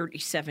family from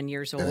 37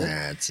 years old.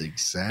 that's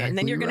exactly And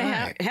then you're going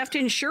right. to have to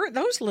insure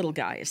those little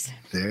guys.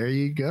 There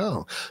you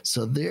go.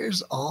 So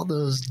there's all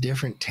those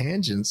different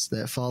tangents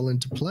that fall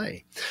into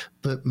play.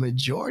 But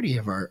majority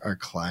of our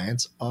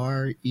clients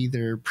are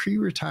either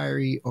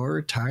pre-retiree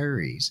or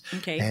retirees.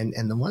 Okay.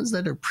 And the ones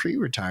that are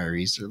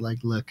pre-retirees are like,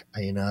 look,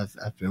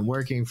 I've been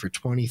working for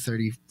 20,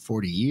 30,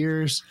 40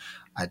 years.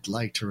 I'd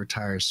like to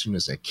retire as soon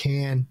as I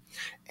can.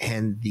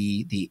 And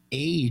the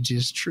age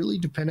is truly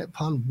dependent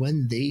upon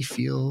when they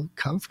feel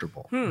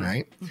comfortable,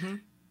 right? Mm-hmm.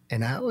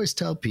 And I always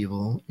tell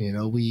people,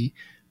 we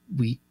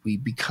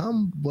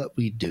become what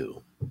we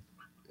do.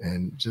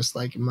 And just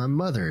like in my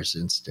mother's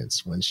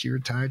instance, when she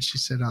retired, she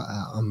said,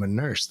 I'm a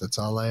nurse. That's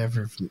all I've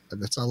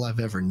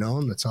ever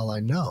known. That's all I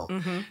know.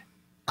 Mm-hmm.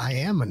 I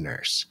am a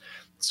nurse.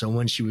 So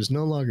when she was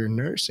no longer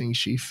nursing,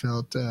 she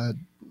felt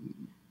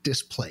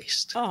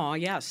displaced. Oh,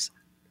 yes.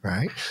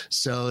 Right.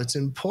 So it's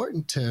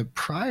important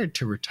prior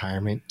to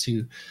retirement,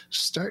 to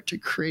start to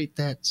create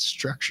that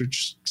structured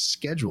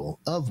schedule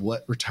of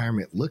what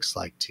retirement looks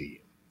like to you,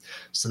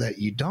 so that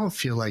you don't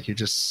feel like you're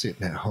just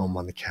sitting at home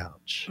on the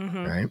couch.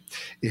 Mm-hmm. Right.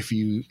 If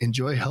you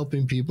enjoy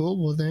helping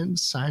people, well, then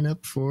sign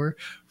up for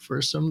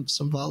some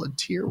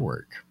volunteer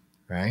work.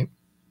 Right.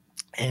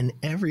 And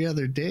every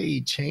other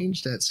day,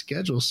 change that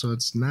schedule so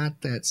it's not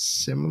that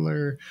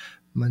similar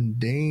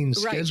mundane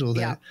schedule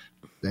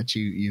that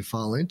you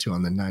fall into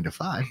on the 9 to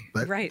 5.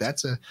 But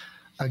that's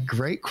a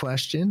great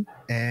question,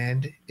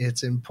 and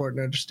it's important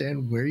to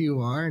understand where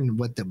you are and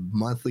what the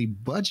monthly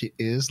budget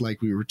is,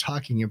 like we were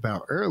talking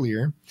about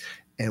earlier,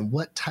 and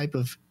what type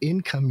of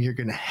income you're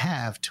going to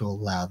have to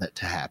allow that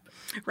to happen.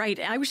 Right.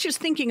 I was just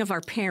thinking of our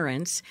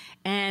parents,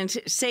 and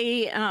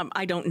say,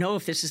 I don't know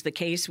if this is the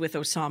case with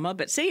Osama,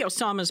 but say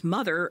Osama's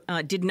mother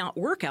did not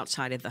work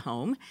outside of the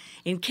home.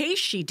 In case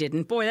she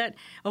didn't,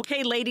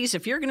 okay, ladies,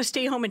 if you're going to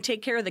stay home and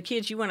take care of the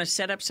kids, you want to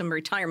set up some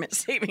retirement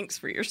savings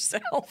for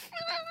yourself.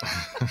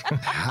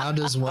 How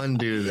does one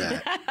do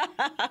that?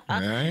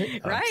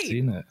 Right? Right. I've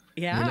seen it.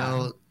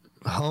 Yeah.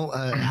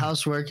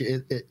 Housework,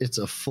 it's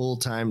a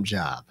full-time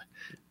job.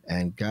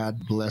 And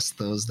God bless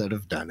those that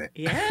have done it.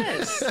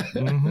 Yes.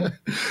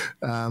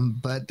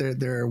 But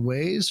there are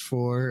ways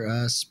for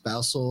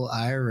spousal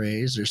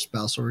IRAs or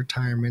spousal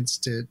retirements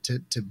to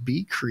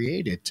be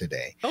created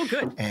today. Oh,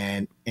 good.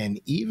 And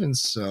even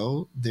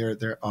so,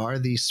 there are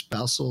these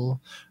spousal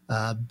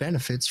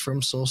benefits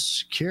from Social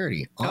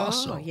Security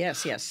also. Oh,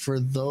 yes. For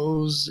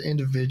those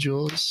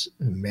individuals,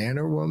 man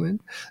or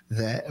woman,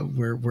 that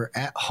we're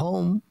at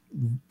home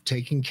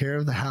taking care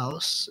of the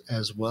house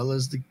as well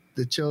as the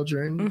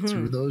children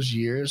through those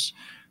years,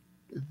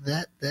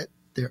 that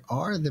there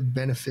are the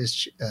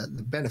benefits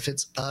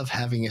of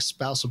having a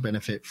spousal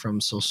benefit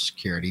from Social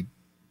Security.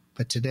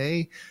 But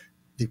today,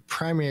 the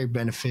primary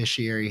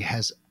beneficiary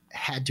has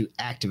had to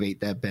activate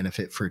that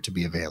benefit for it to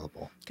be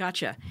available.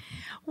 Gotcha.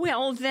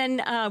 Well,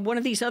 then one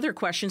of these other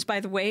questions,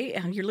 by the way,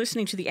 you're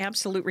listening to the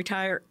Absolute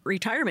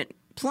Retirement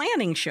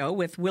Planning Show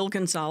with Will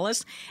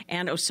Gonzalez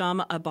and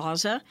Osama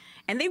Abaza,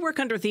 and they work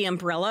under the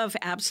umbrella of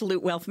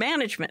Absolute Wealth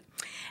Management.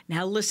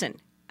 Now,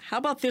 listen, how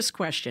about this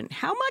question?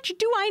 How much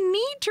do I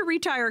need to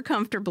retire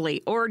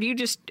comfortably? Or do you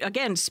just,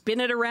 again,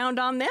 spin it around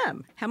on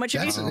them? How much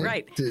have you,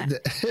 right? At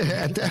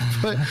that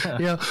point,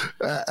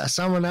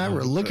 Osama and I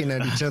were looking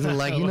at each other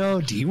like,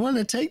 do you want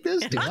to take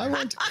this? Do I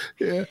want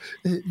to?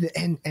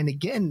 And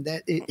again,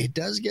 that it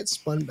does get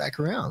spun back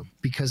around,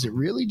 because it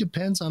really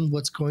depends on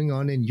what's going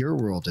on in your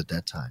world at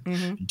that time.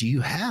 Mm-hmm. Do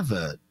you have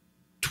a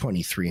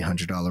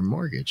 $2,300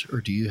 mortgage, or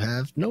do you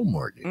have no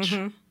mortgage?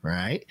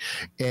 Right?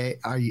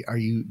 Are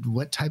you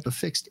what type of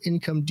fixed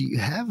income do you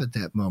have at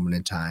that moment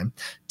in time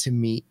to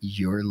meet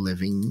your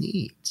living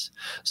needs?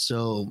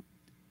 So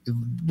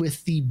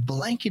with the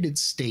blanketed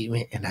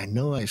statement, and I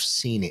know I've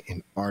seen it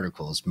in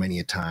articles many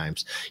a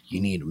times,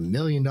 you need $1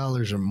 million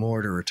or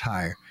more to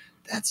retire.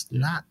 That's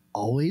not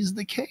always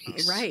the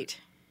case.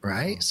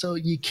 Right? So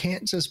you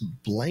can't just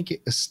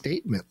blanket a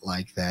statement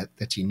like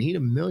that you need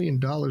 $1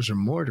 million or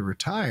more to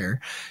retire,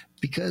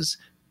 because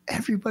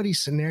everybody's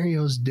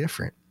scenario is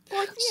different.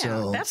 Well, yeah,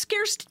 so, that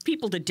scares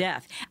people to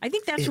death. I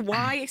think that's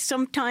why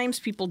sometimes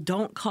people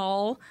don't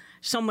call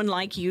someone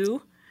like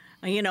you,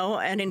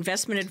 an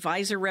investment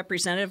advisor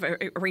representative,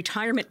 a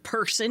retirement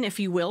person, if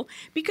you will,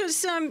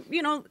 because,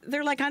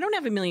 they're like, I don't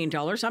have $1 million.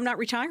 I'm not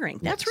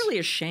retiring. That's really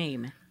a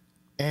shame.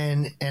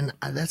 And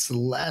that's the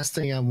last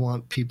thing I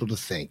want people to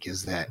think,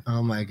 is that,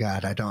 oh my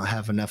God, I don't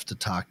have enough to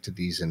talk to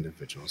these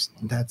individuals.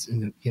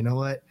 You know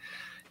what?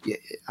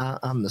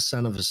 I'm the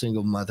son of a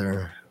single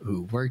mother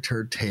who worked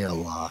her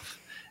tail off,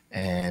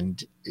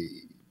 and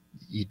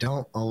you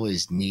don't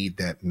always need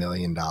that $1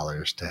 million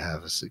to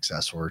have a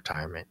successful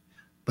retirement,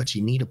 but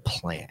you need a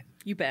plan.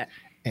 You bet.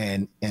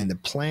 And the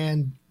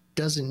plan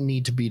doesn't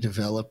need to be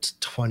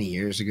developed 20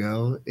 years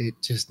ago. It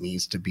just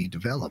needs to be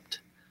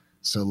developed.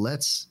 So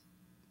let's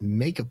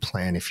make a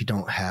plan if you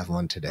don't have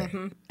one today.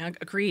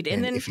 Agreed.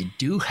 And then if you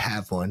do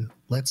have one,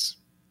 let's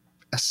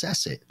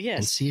assess it and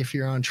Yes. see if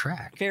you're on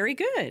track. Very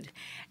good.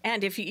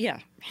 And if you, yeah,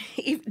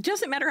 it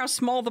doesn't matter how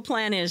small the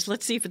plan is,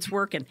 let's see if it's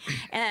working.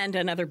 And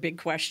another big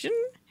question,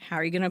 how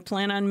are you going to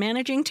plan on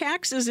managing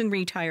taxes in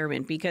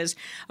retirement? Because,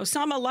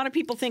 Osama, a lot of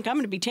people think I'm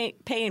going to be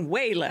paying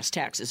way less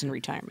taxes in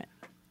retirement.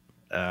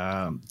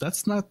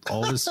 That's not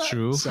always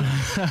true.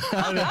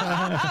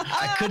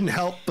 I couldn't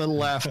help but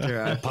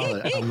laughter. I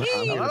apologize. I'm A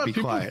going lot to of be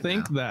people quiet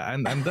think now. that,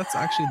 and that's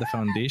actually the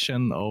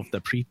foundation of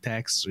the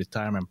pre-tax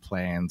retirement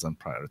plans and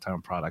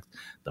retirement product,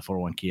 the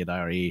 401k and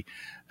IRA,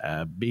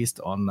 based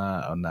on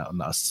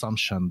the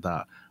assumption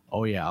that,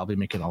 oh yeah, I'll be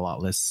making a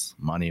lot less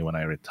money when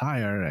I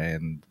retire,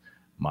 and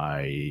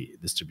my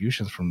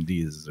distributions from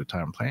these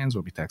retirement plans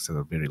will be taxed at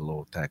a very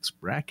low tax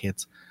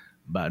brackets.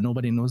 But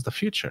nobody knows the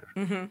future.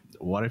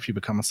 What if you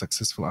become a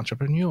successful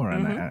entrepreneur?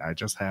 And I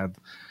just had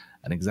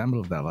an example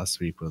of that last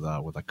week with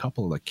a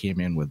couple that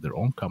came in with their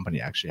own company.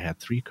 Actually, had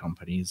 3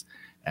 companies,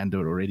 and they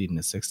were already in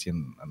the 60s,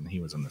 and he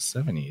was in the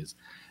 70s,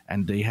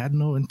 and they had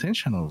no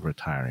intention of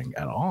retiring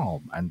at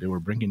all, and they were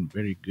bringing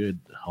very good,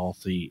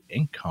 healthy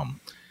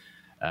income.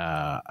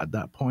 At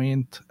that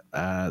point,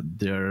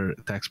 their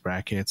tax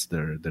brackets,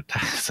 their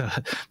tax,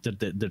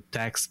 their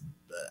tax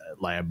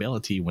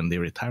liability when they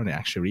retire, they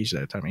actually reach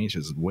their retirement age,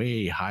 is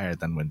way higher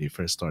than when they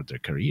first start their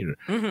career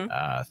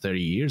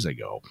 30 years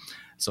ago.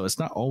 So it's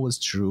not always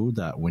true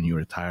that when you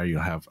retire you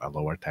have a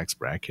lower tax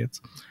bracket,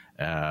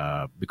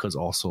 because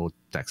also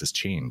taxes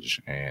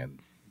change, and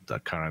the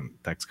current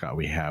tax cut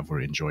we have, we're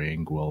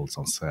enjoying, will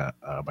sunset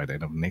by the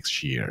end of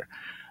next year,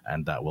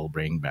 and that will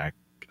bring back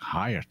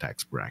higher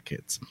tax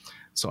brackets.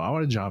 So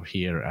our job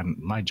here, and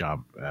my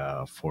job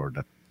for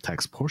the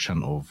tax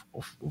portion of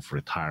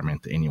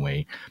retirement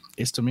anyway,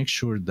 is to make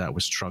sure that we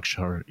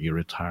structure your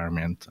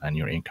retirement and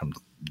your income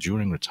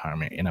during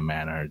retirement in a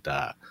manner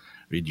that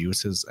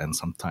reduces and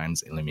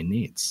sometimes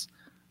eliminates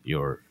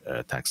your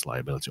tax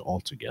liability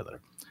altogether.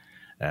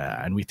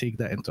 And we take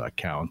that into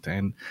account.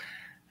 And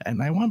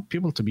I want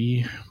people to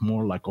be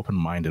more like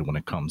open-minded when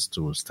it comes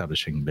to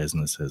establishing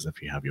businesses.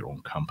 If you have your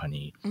own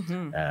company,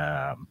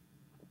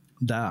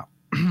 that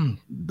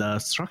the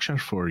structure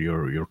for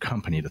your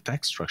company, the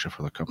tax structure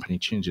for the company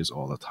changes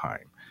all the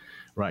time,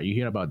 right? You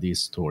hear about these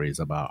stories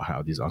about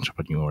how these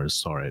entrepreneurs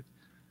started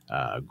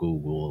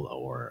Google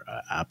or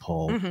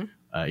Apple,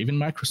 even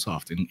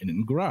Microsoft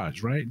in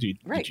garage, right? Did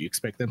you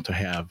expect them to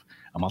have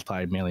a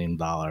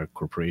multi-million-dollar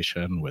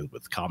corporation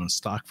with common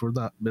stock for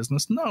that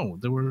business? No,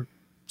 they were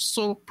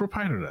sole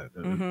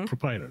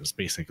proprietors,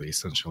 basically,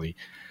 essentially.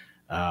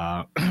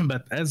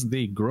 But as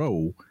they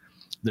grow,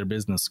 their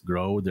business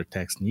grow, their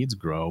tax needs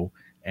grow,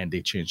 and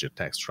they change their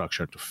tax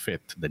structure to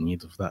fit the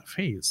needs of that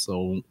phase.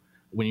 So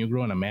when you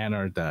grow in a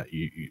manner that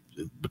it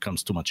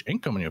becomes too much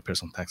income in your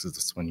personal taxes,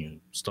 that's when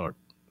you start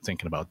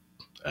thinking about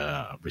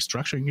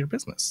restructuring your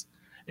business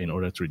in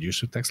order to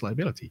reduce your tax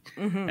liability.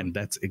 And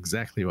that's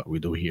exactly what we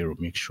do here. We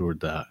make sure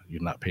that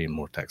you're not paying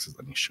more taxes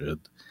than you should,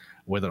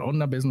 whether on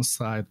the business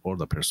side or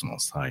the personal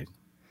side.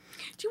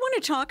 Do you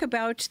want to talk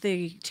about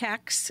the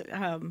tax?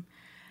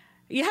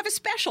 You have a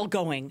special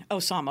going,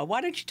 Osama.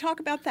 Why don't you talk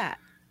about that?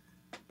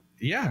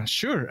 Yeah,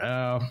 sure.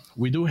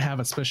 We do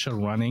have a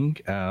special running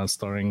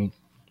starting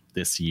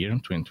this year,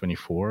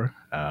 2024,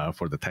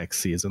 for the tax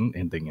season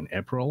ending in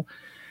April.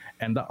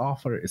 And the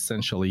offer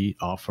essentially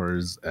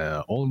offers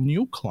all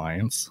new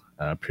clients,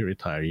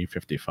 pre-retiree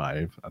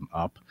 55 and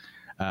up,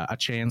 a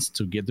chance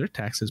to get their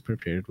taxes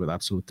prepared with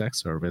Absolute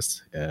Tax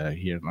Service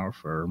here in our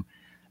firm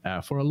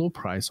for a low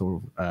price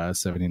of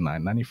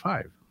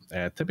 $79.95.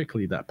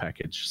 Typically, that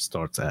package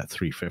starts at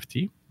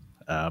 $350,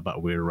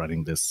 but we're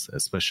running this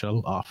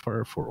special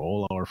offer for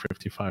all our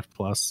 55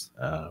 plus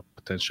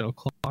potential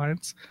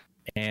clients.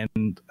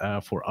 And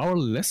for our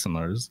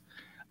listeners,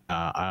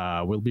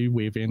 we'll be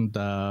waiving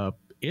the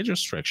age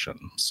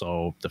restriction.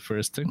 So the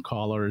first 10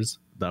 callers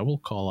that will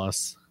call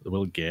us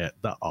will get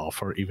the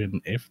offer,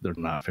 even if they're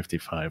not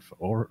 55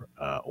 or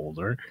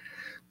older.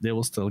 They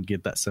will still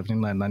get that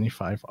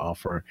 $79.95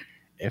 offer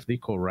if they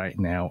call right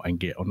now and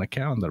get on the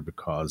calendar,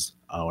 because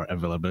our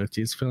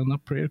availability is filling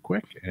up pretty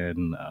quick,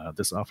 and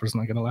this offer is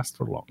not going to last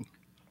for long.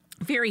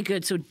 Very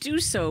good. So do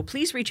so.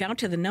 Please reach out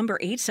to the number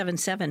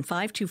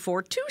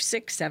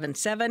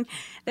 877-524-2677.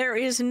 There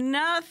is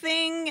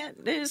nothing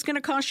that is going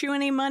to cost you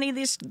any money.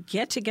 Just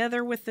get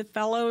together with the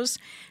fellows,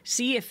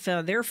 see if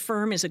their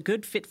firm is a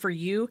good fit for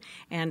you,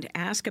 and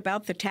ask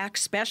about the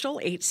tax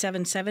special,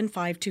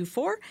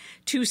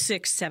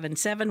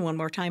 877-524-2677. One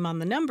more time on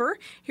the number.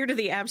 Here to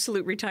the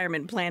Absolute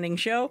Retirement Planning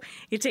Show.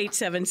 It's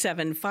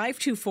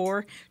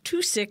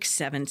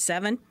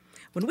 877-524-2677.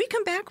 When we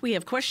come back, we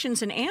have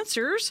questions and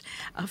answers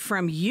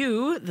from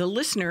you, the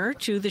listener,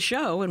 to the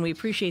show, and we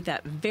appreciate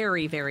that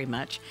very, very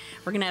much.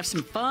 We're going to have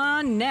some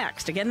fun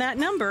next. Again, that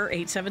number,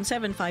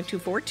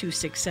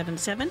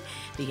 877-524-2677,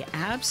 the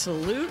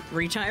Absolute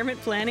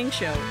Retirement Planning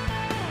Show.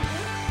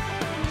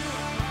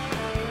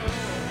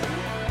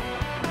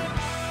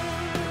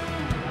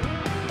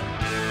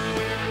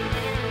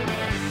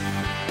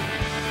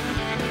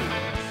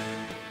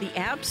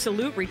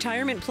 Absolute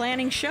Retirement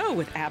Planning Show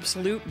with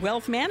Absolute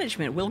Wealth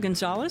Management. Will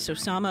Gonzalez,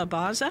 Osama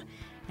Abaza,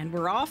 And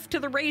we're off to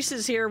the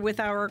races here with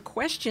our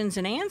questions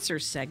and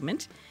answers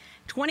segment.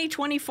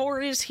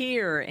 2024 is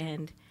here,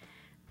 and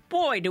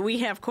boy, do we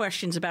have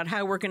questions about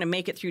how we're going to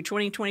make it through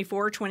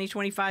 2024,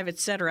 2025,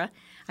 etc.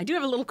 I do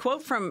have a little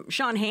quote from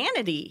Sean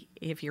Hannity,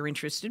 if you're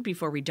interested,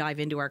 before we dive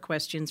into our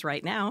questions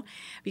right now,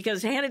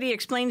 because Hannity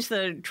explains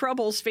the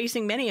troubles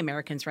facing many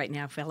Americans right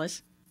now,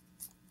 fellas.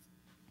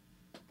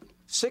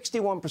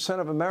 61%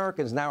 of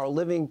Americans now are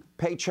living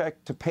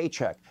paycheck to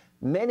paycheck.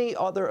 Many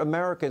other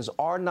Americans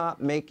are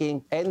not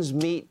making ends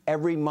meet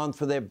every month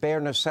for their bare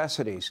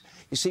necessities.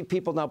 You see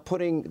people now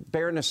putting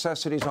bare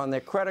necessities on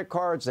their credit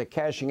cards, they're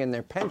cashing in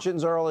their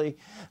pensions early,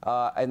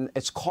 and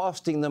it's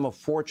costing them a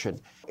fortune.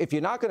 If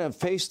you're not going to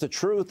face the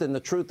truth and the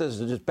truth is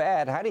just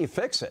bad, how do you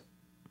fix it?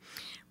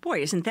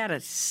 Boy, isn't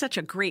that such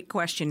a great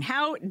question.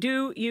 How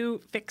do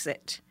you fix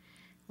it?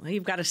 Well,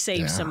 you've got to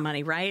save some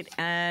money, right?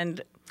 And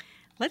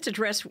let's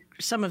address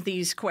some of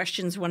these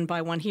questions one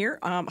by one here.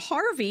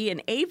 Harvey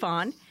and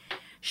Avon,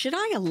 should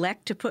I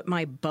elect to put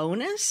my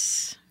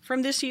bonus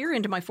from this year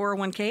into my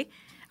 401k?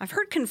 I've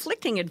heard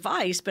conflicting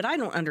advice, but I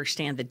don't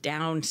understand the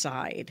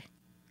downside.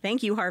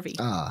 Thank you, Harvey.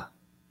 Oh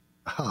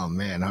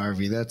man,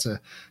 Harvey, it's a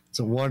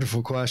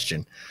wonderful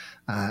question.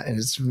 And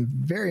it's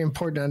very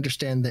important to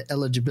understand the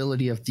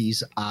eligibility of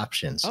these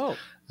options.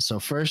 So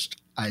first,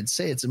 I'd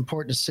say it's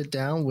important to sit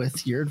down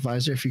with your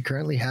advisor if you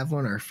currently have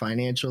one, or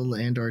financial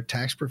and or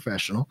tax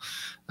professional.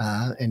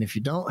 And if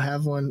you don't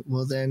have one,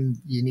 well,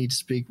 then you need to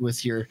speak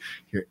with your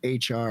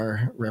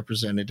HR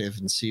representative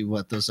and see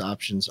what those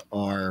options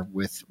are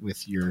with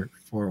your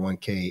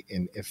 401k,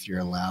 and if you're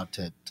allowed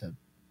to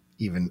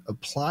even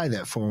apply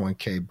that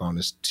 401k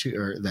bonus to,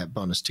 or that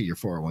bonus to your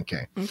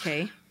 401k.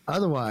 Okay.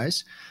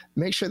 Otherwise,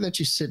 make sure that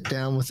you sit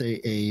down with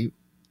a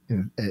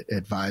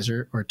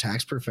advisor or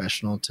tax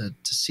professional to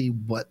see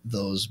what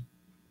those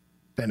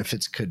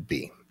benefits could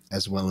be,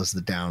 as well as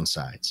the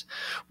downsides.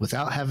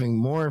 Without having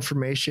more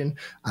information,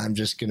 I'm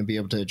just going to be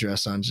able to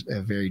address on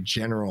a very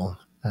general,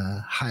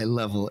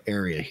 high-level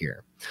area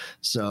here.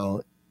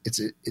 So it's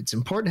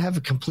important to have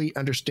a complete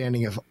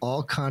understanding of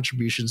all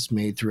contributions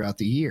made throughout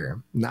the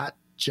year, not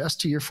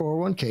just to your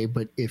 401k,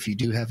 but if you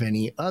do have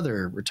any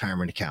other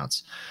retirement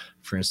accounts,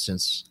 for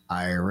instance,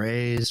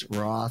 IRAs,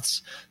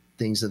 Roths,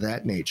 things of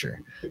that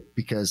nature.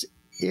 Because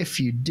if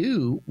you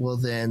do, well,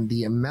 then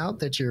the amount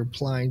that you're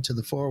applying to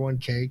the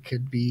 401k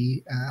could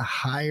be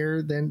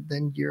higher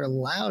than you're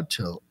allowed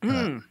to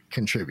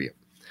contribute.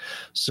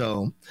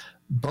 So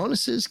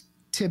bonuses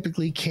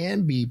typically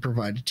can be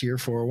provided to your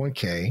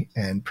 401k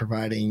and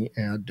providing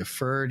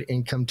deferred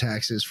income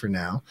taxes for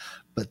now.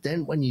 But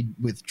then when you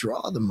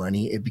withdraw the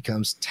money, it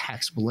becomes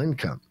taxable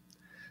income.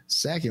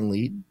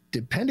 Secondly,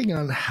 depending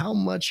on how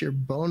much your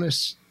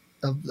bonus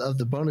of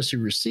the bonus you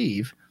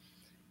receive,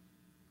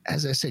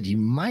 as I said, you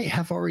might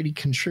have already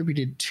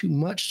contributed too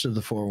much to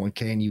the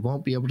 401k, and you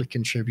won't be able to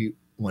contribute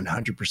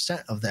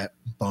 100% of that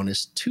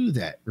bonus to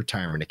that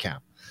retirement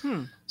account.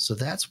 So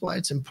that's why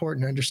it's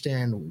important to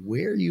understand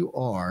where you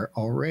are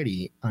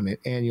already on an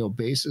annual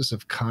basis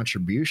of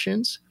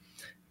contributions,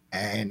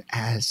 and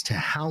as to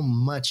how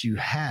much you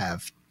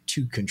have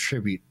to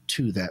contribute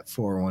to that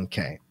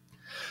 401k.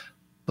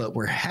 But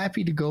we're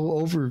happy to go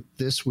over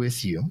this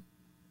with you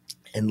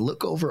and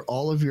look over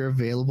all of your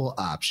available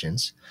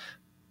options.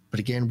 But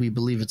again, we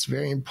believe it's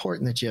very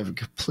important that you have a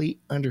complete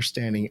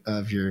understanding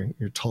of your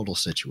total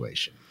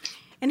situation.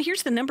 And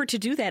here's the number to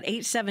do that,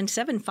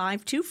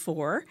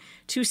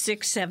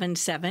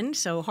 877-524-2677.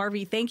 So,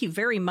 Harvey, thank you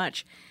very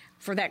much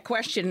for that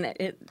question.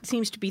 It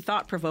seems to be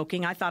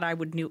thought-provoking. I thought I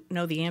would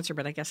know the answer,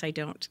 but I guess I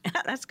don't.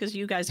 That's because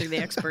you guys are the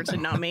experts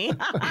and not me.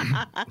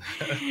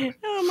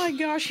 Oh, my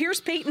gosh. Here's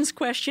Peyton's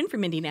question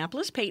from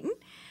Indianapolis. Peyton,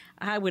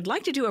 I would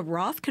like to do a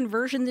Roth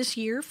conversion this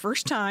year,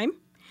 first time.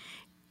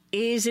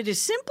 Is it as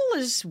simple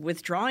as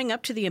withdrawing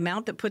up to the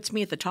amount that puts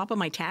me at the top of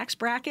my tax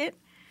bracket?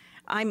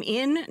 I'm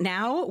in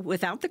now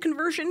without the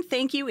conversion.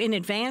 Thank you in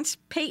advance,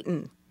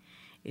 Peyton.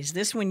 Is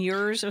this one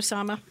yours,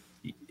 Osama?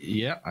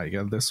 Yeah, I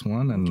got this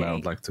one, and I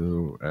would like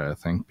to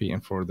thank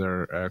Peyton for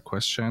their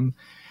question.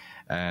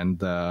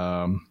 And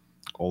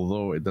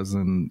although it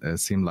doesn't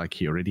seem like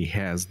he already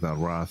has the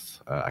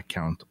Roth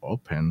account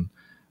open,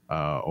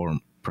 or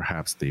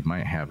perhaps they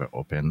might have it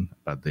open,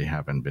 but they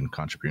haven't been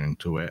contributing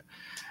to it.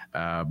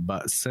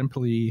 But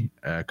simply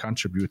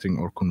contributing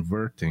or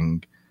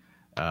converting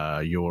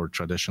your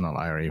traditional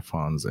IRA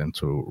funds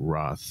into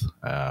Roth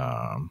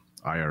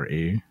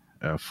IRA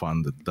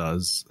fund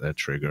does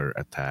trigger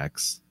a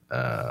tax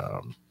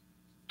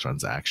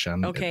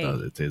transaction. Okay.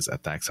 It is a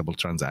taxable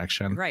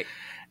transaction. Right.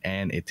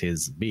 And it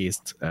is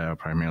based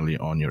primarily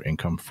on your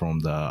income from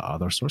the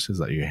other sources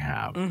that you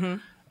have.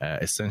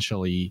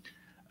 Essentially,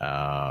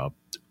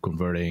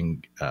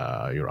 converting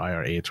your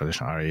IRA,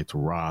 traditional IRA, to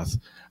Roth,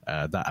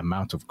 that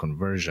amount of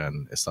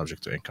conversion is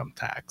subject to income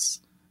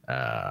tax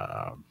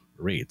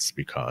rates,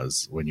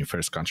 because when you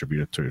first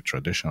contributed to your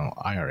traditional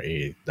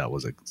IRA, that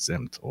was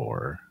exempt,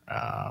 or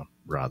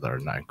rather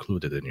not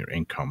included in your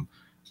income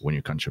when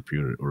you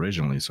contributed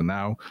originally. So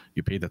now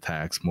you pay the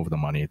tax, move the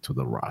money to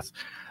the Roth.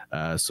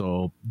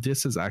 So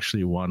this is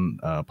actually one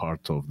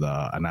part of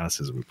the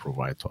analysis we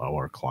provide to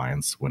our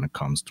clients when it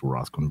comes to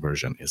Roth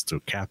conversion, is to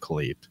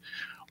calculate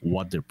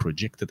what their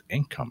projected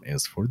income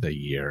is for the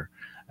year.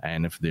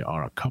 And if they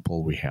are a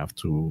couple, we have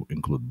to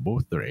include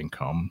both their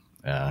income,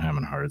 him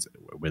and hers,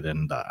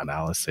 within the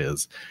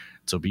analysis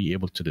to be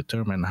able to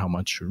determine how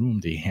much room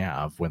they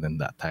have within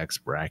that tax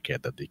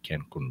bracket that they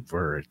can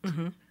convert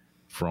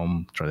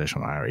from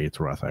traditional IRA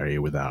to Roth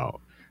IRA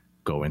without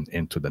going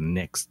into the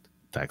next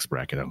tax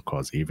bracket and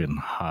cause even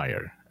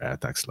higher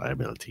tax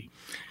liability.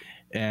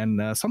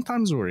 And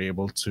sometimes we're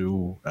able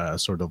to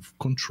sort of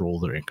control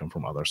their income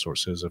from other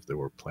sources if they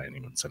were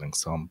planning on selling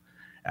some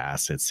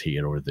assets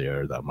here or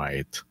there that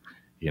might,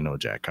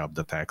 jack up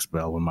the tax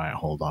bill. We might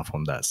hold off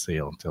on that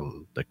sale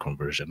until the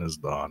conversion is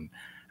done.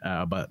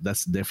 But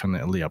that's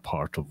definitely a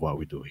part of what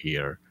we do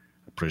here,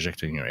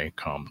 projecting your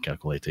income,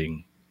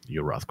 calculating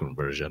your Roth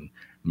conversion,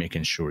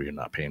 making sure you're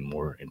not paying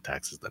more in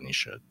taxes than you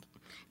should.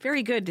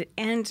 Very good.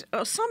 And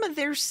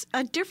there's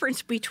a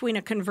difference between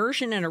a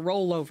conversion and a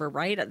rollover,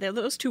 right?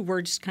 Those two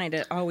words kind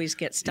of always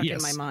get stuck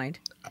in my mind.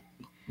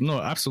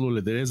 No,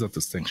 absolutely. There is a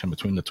distinction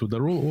between the two. The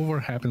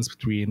rollover happens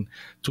between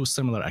two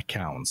similar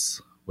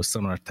accounts with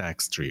similar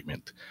tax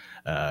treatment.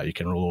 You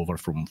can roll over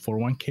from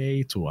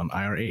 401k to an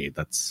IRA.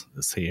 That's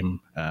the same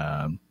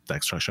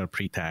tax structure,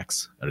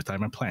 pre-tax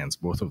retirement plans.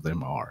 Both of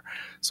them are.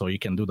 So you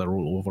can do the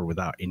rollover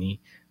without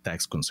any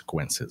tax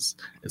consequences.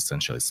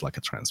 Essentially, it's like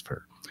a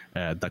transfer.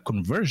 The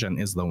conversion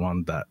is the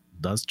one that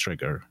does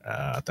trigger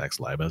a tax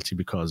liability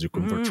because you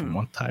convert from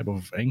one type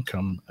of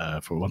income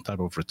for one type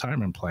of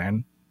retirement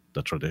plan,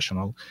 the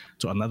traditional,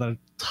 to another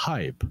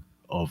type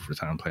of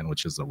retirement plan,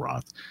 which is the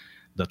Roth.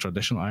 The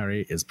traditional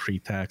IRA is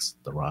pre-tax.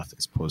 The Roth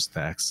is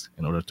post-tax.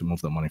 In order to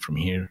move the money from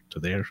here to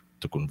there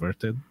to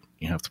convert it,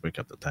 you have to pick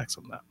up the tax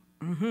on that.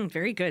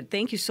 Very good.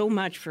 Thank you so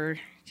much for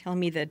telling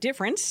me the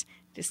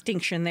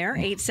distinction there.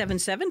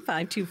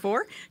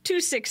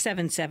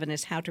 877-524-2677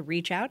 is how to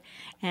reach out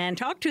and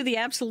talk to the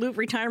Absolute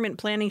Retirement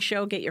Planning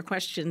Show. Get your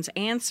questions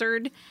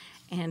answered.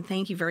 And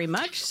thank you very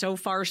much. So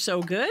far,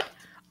 so good.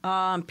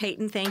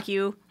 Peyton, thank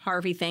you.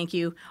 Harvey, thank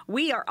you.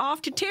 We are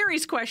off to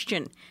Terry's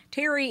question.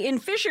 Terry in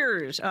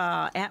Fishers,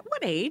 at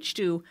what age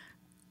do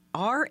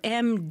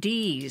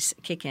RMDs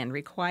kick in,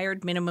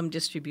 required minimum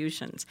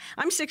distributions?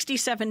 I'm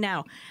 67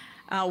 now.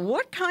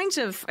 What kinds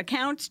of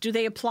accounts do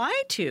they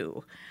apply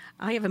to?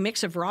 I have a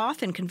mix of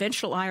Roth and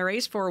conventional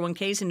IRAs,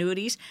 401ks,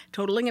 annuities,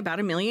 totaling about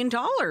 $1 million,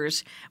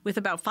 with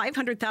about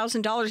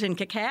 $500,000 in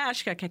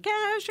cash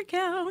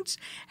accounts.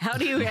 How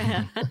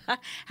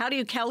do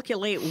you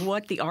calculate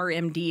what the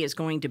RMD is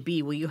going to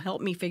be? Will you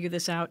help me figure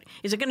this out?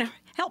 Is it going to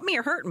help me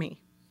or hurt me?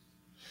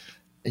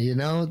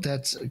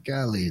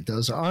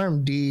 Those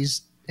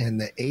RMDs and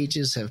the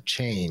ages have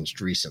changed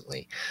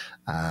recently.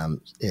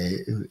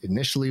 It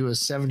initially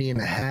was 70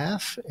 and a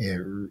half.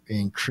 It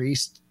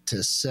increased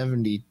to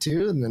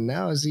 72, and then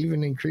now has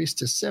even increased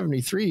to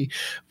 73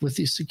 with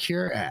the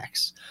Secure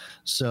Acts.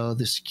 So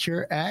the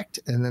Secure Act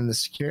and then the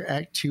Secure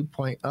Act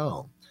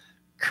 2.0.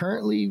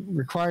 Currently,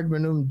 required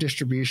minimum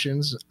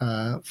distributions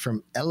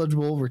from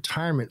eligible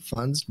retirement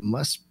funds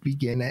must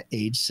begin at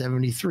age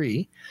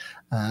 73.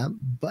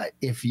 But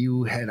if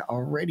you had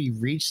already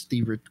reached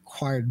the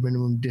required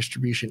minimum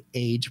distribution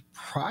age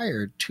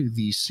prior to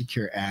the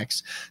Secure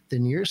Acts,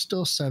 then you're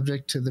still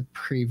subject to the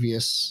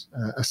previous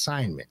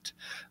assignment.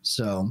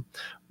 So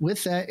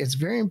with that, it's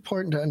very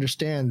important to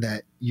understand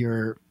that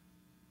your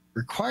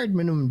required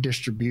minimum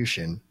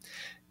distribution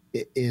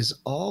is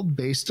all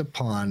based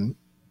upon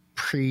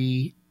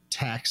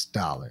pre-tax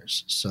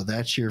dollars. So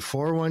that's your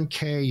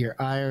 401k, your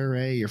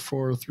IRA, your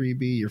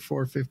 403b, your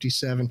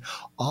 457,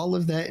 all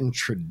of that in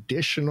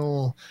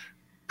traditional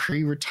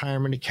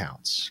pre-retirement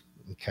accounts.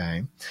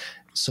 Okay.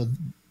 So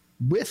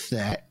with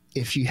that,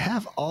 if you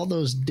have all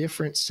those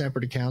different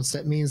separate accounts,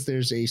 that means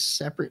there's a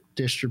separate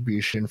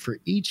distribution for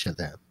each of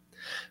them.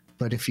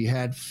 But if you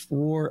had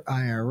 4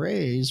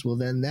 IRAs, well,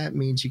 then that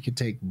means you could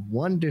take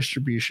one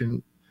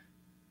distribution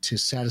to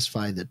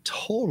satisfy the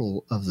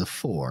total of the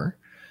 4.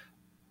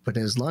 But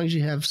as long as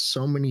you have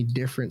so many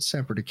different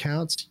separate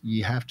accounts,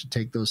 you have to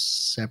take those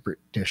separate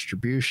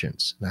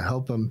distributions. And I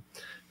hope I'm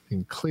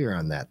being clear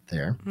on that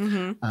there.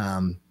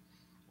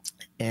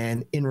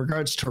 And in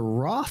regards to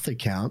Roth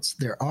accounts,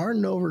 there are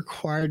no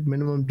required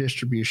minimum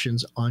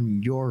distributions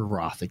on your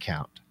Roth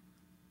account.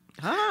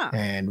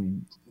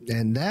 And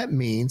that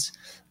means,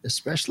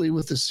 especially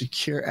with the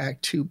Secure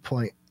Act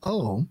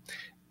 2.0,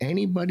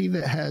 anybody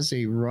that has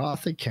a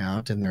Roth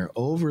account and they're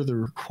over the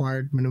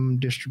required minimum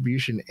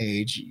distribution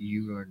age,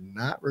 you are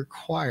not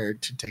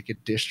required to take a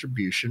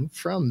distribution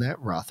from that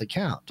Roth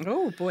account.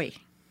 Oh, boy.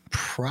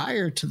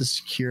 Prior to the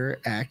Secure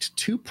Act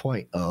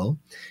 2.0,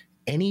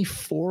 any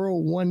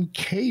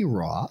 401k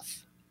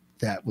Roth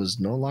that was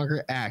no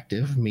longer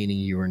active, meaning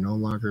you were no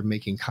longer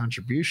making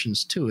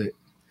contributions to it,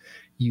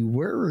 you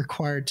were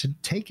required to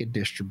take a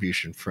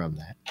distribution from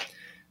that.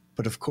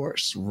 But of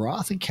course,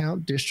 Roth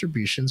account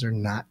distributions are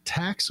not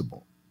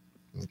taxable.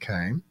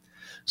 Okay.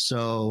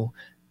 So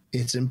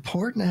it's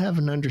important to have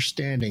an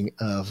understanding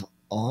of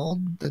all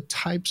the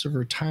types of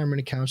retirement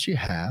accounts you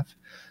have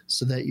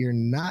so that you're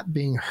not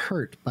being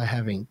hurt by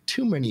having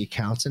too many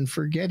accounts and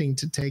forgetting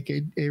to take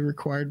a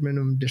required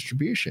minimum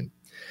distribution.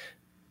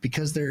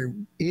 Because there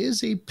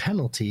is a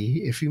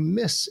penalty if you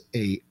miss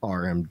a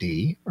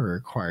RMD, or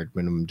required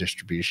minimum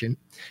distribution.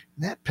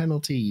 That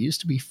penalty used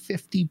to be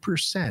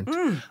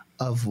 50%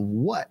 of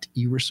what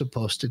you were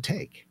supposed to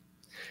take.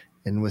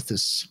 And with the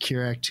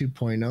Secure Act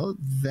 2.0,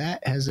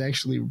 that has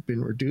actually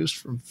been reduced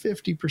from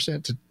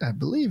 50% to, I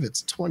believe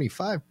it's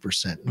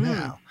 25%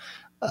 now.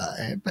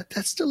 But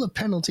that's still a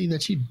penalty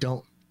that you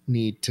don't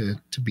need to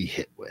be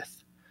hit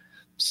with.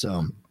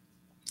 So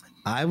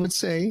I would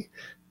say,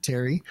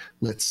 Terry,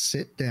 let's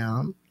sit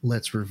down,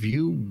 let's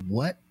review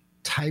what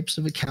types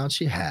of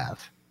accounts you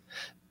have,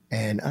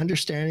 and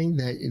understanding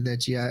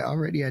that you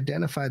already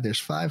identified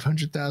there's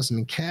 $500,000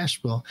 in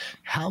cash. Well,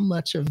 how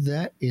much of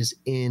that is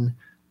in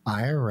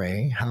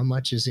IRA? How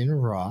much is in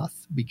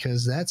Roth?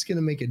 Because that's going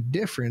to make a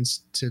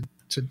difference to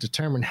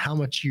determine how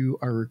much you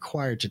are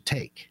required to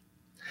take.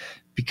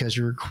 Because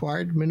your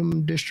required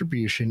minimum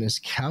distribution is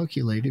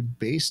calculated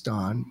based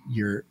on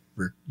your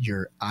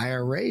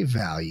IRA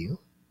value,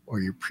 or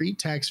your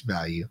pre-tax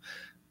value,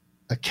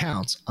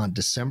 accounts on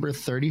December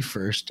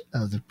 31st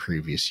of the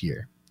previous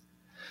year.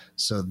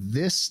 So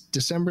this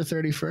December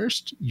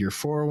 31st, your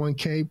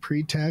 401k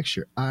pre-tax,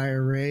 your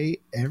IRA,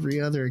 every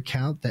other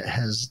account that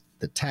has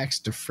the tax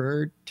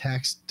deferred,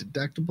 tax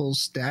deductible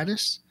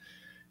status,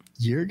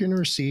 you're going to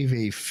receive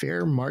a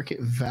fair market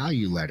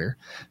value letter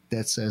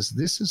that says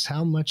this is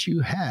how much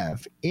you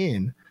have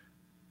in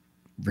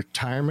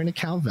retirement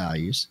account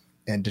values,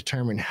 and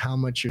determine how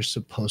much you're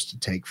supposed to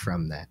take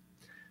from that.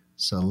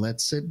 So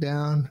let's sit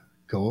down,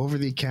 go over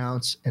the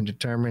accounts, and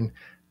determine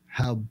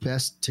how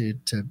best to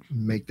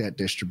make that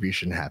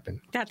distribution happen.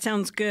 That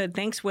sounds good.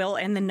 Thanks, Will.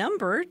 And the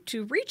number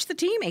to reach the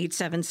team,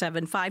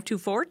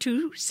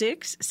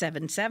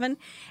 877-524-2677,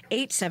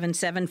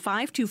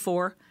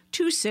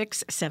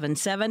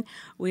 877-524-2677.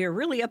 We are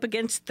really up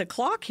against the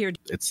clock here.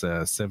 It's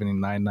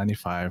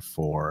 $79.95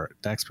 for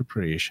tax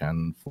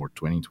preparation for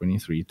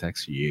 2023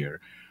 tax year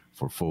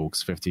for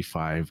folks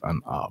 55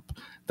 and up.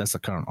 That's the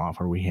current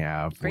offer we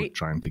have. Great. We're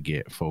trying to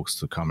get folks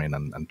to come in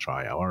and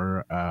try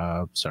our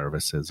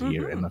services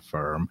here in the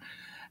firm.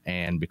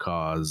 And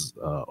because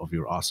of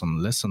your awesome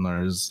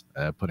listeners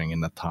putting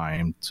in the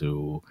time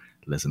to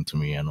listen to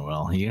me and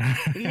Will here,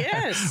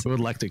 Yes. we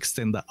would like to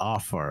extend the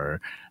offer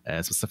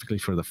specifically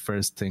for the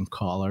first 10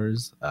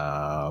 callers,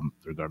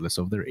 regardless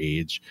of their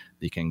age.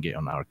 They can get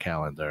on our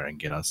calendar and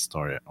get us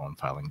started on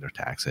filing their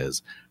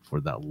taxes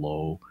for that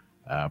low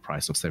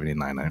price of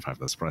 $79.95.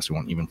 That's the price you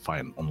won't even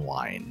find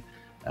online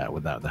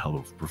without the help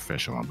of a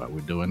professional. But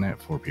we're doing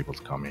it for people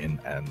to come in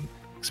and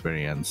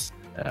experience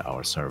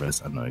our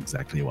service and know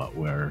exactly what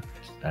we're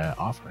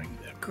offering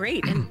them.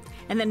 Great. And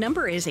the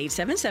number is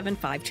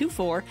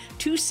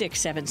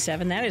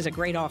 877-524-2677. That is a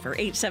great offer.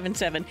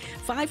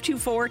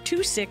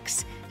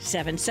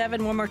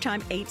 877-524-2677. One more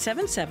time,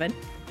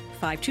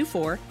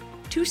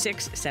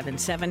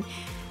 877-524-2677.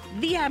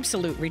 The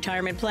Absolute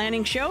Retirement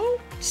Planning Show.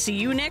 See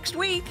you next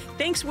week.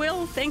 Thanks,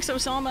 Will. Thanks,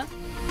 Osama.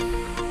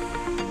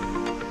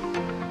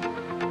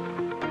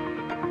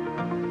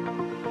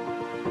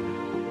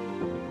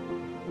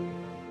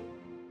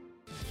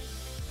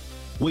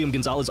 William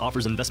Gonzalez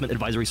offers investment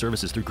advisory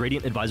services through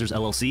Gradient Advisors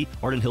LLC,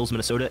 Arden Hills,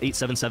 Minnesota,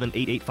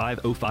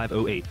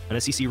 877-885-0508,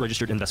 an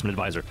SEC-registered investment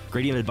advisor.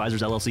 Gradient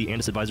Advisors LLC and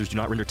its advisors do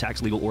not render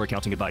tax, legal, or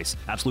accounting advice.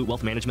 Absolute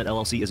Wealth Management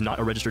LLC is not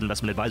a registered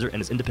investment advisor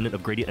and is independent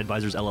of Gradient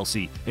Advisors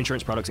LLC.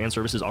 Insurance products and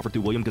services offered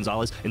through William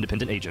Gonzalez,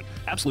 independent agent.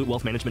 Absolute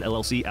Wealth Management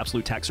LLC,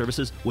 Absolute Tax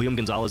Services, William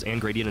Gonzalez,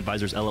 and Gradient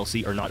Advisors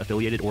LLC are not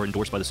affiliated or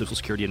endorsed by the Social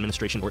Security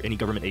Administration or any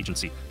government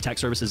agency. Tax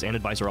services and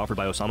advice are offered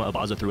by Osama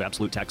Abaza through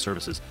Absolute Tax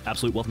Services.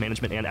 Absolute Wealth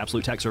Management and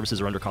Absolute Tax Services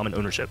are under common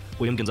ownership.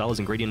 William Gonzalez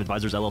and Gradient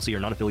Advisors LLC are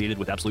not affiliated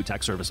with Absolute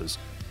Tax Services.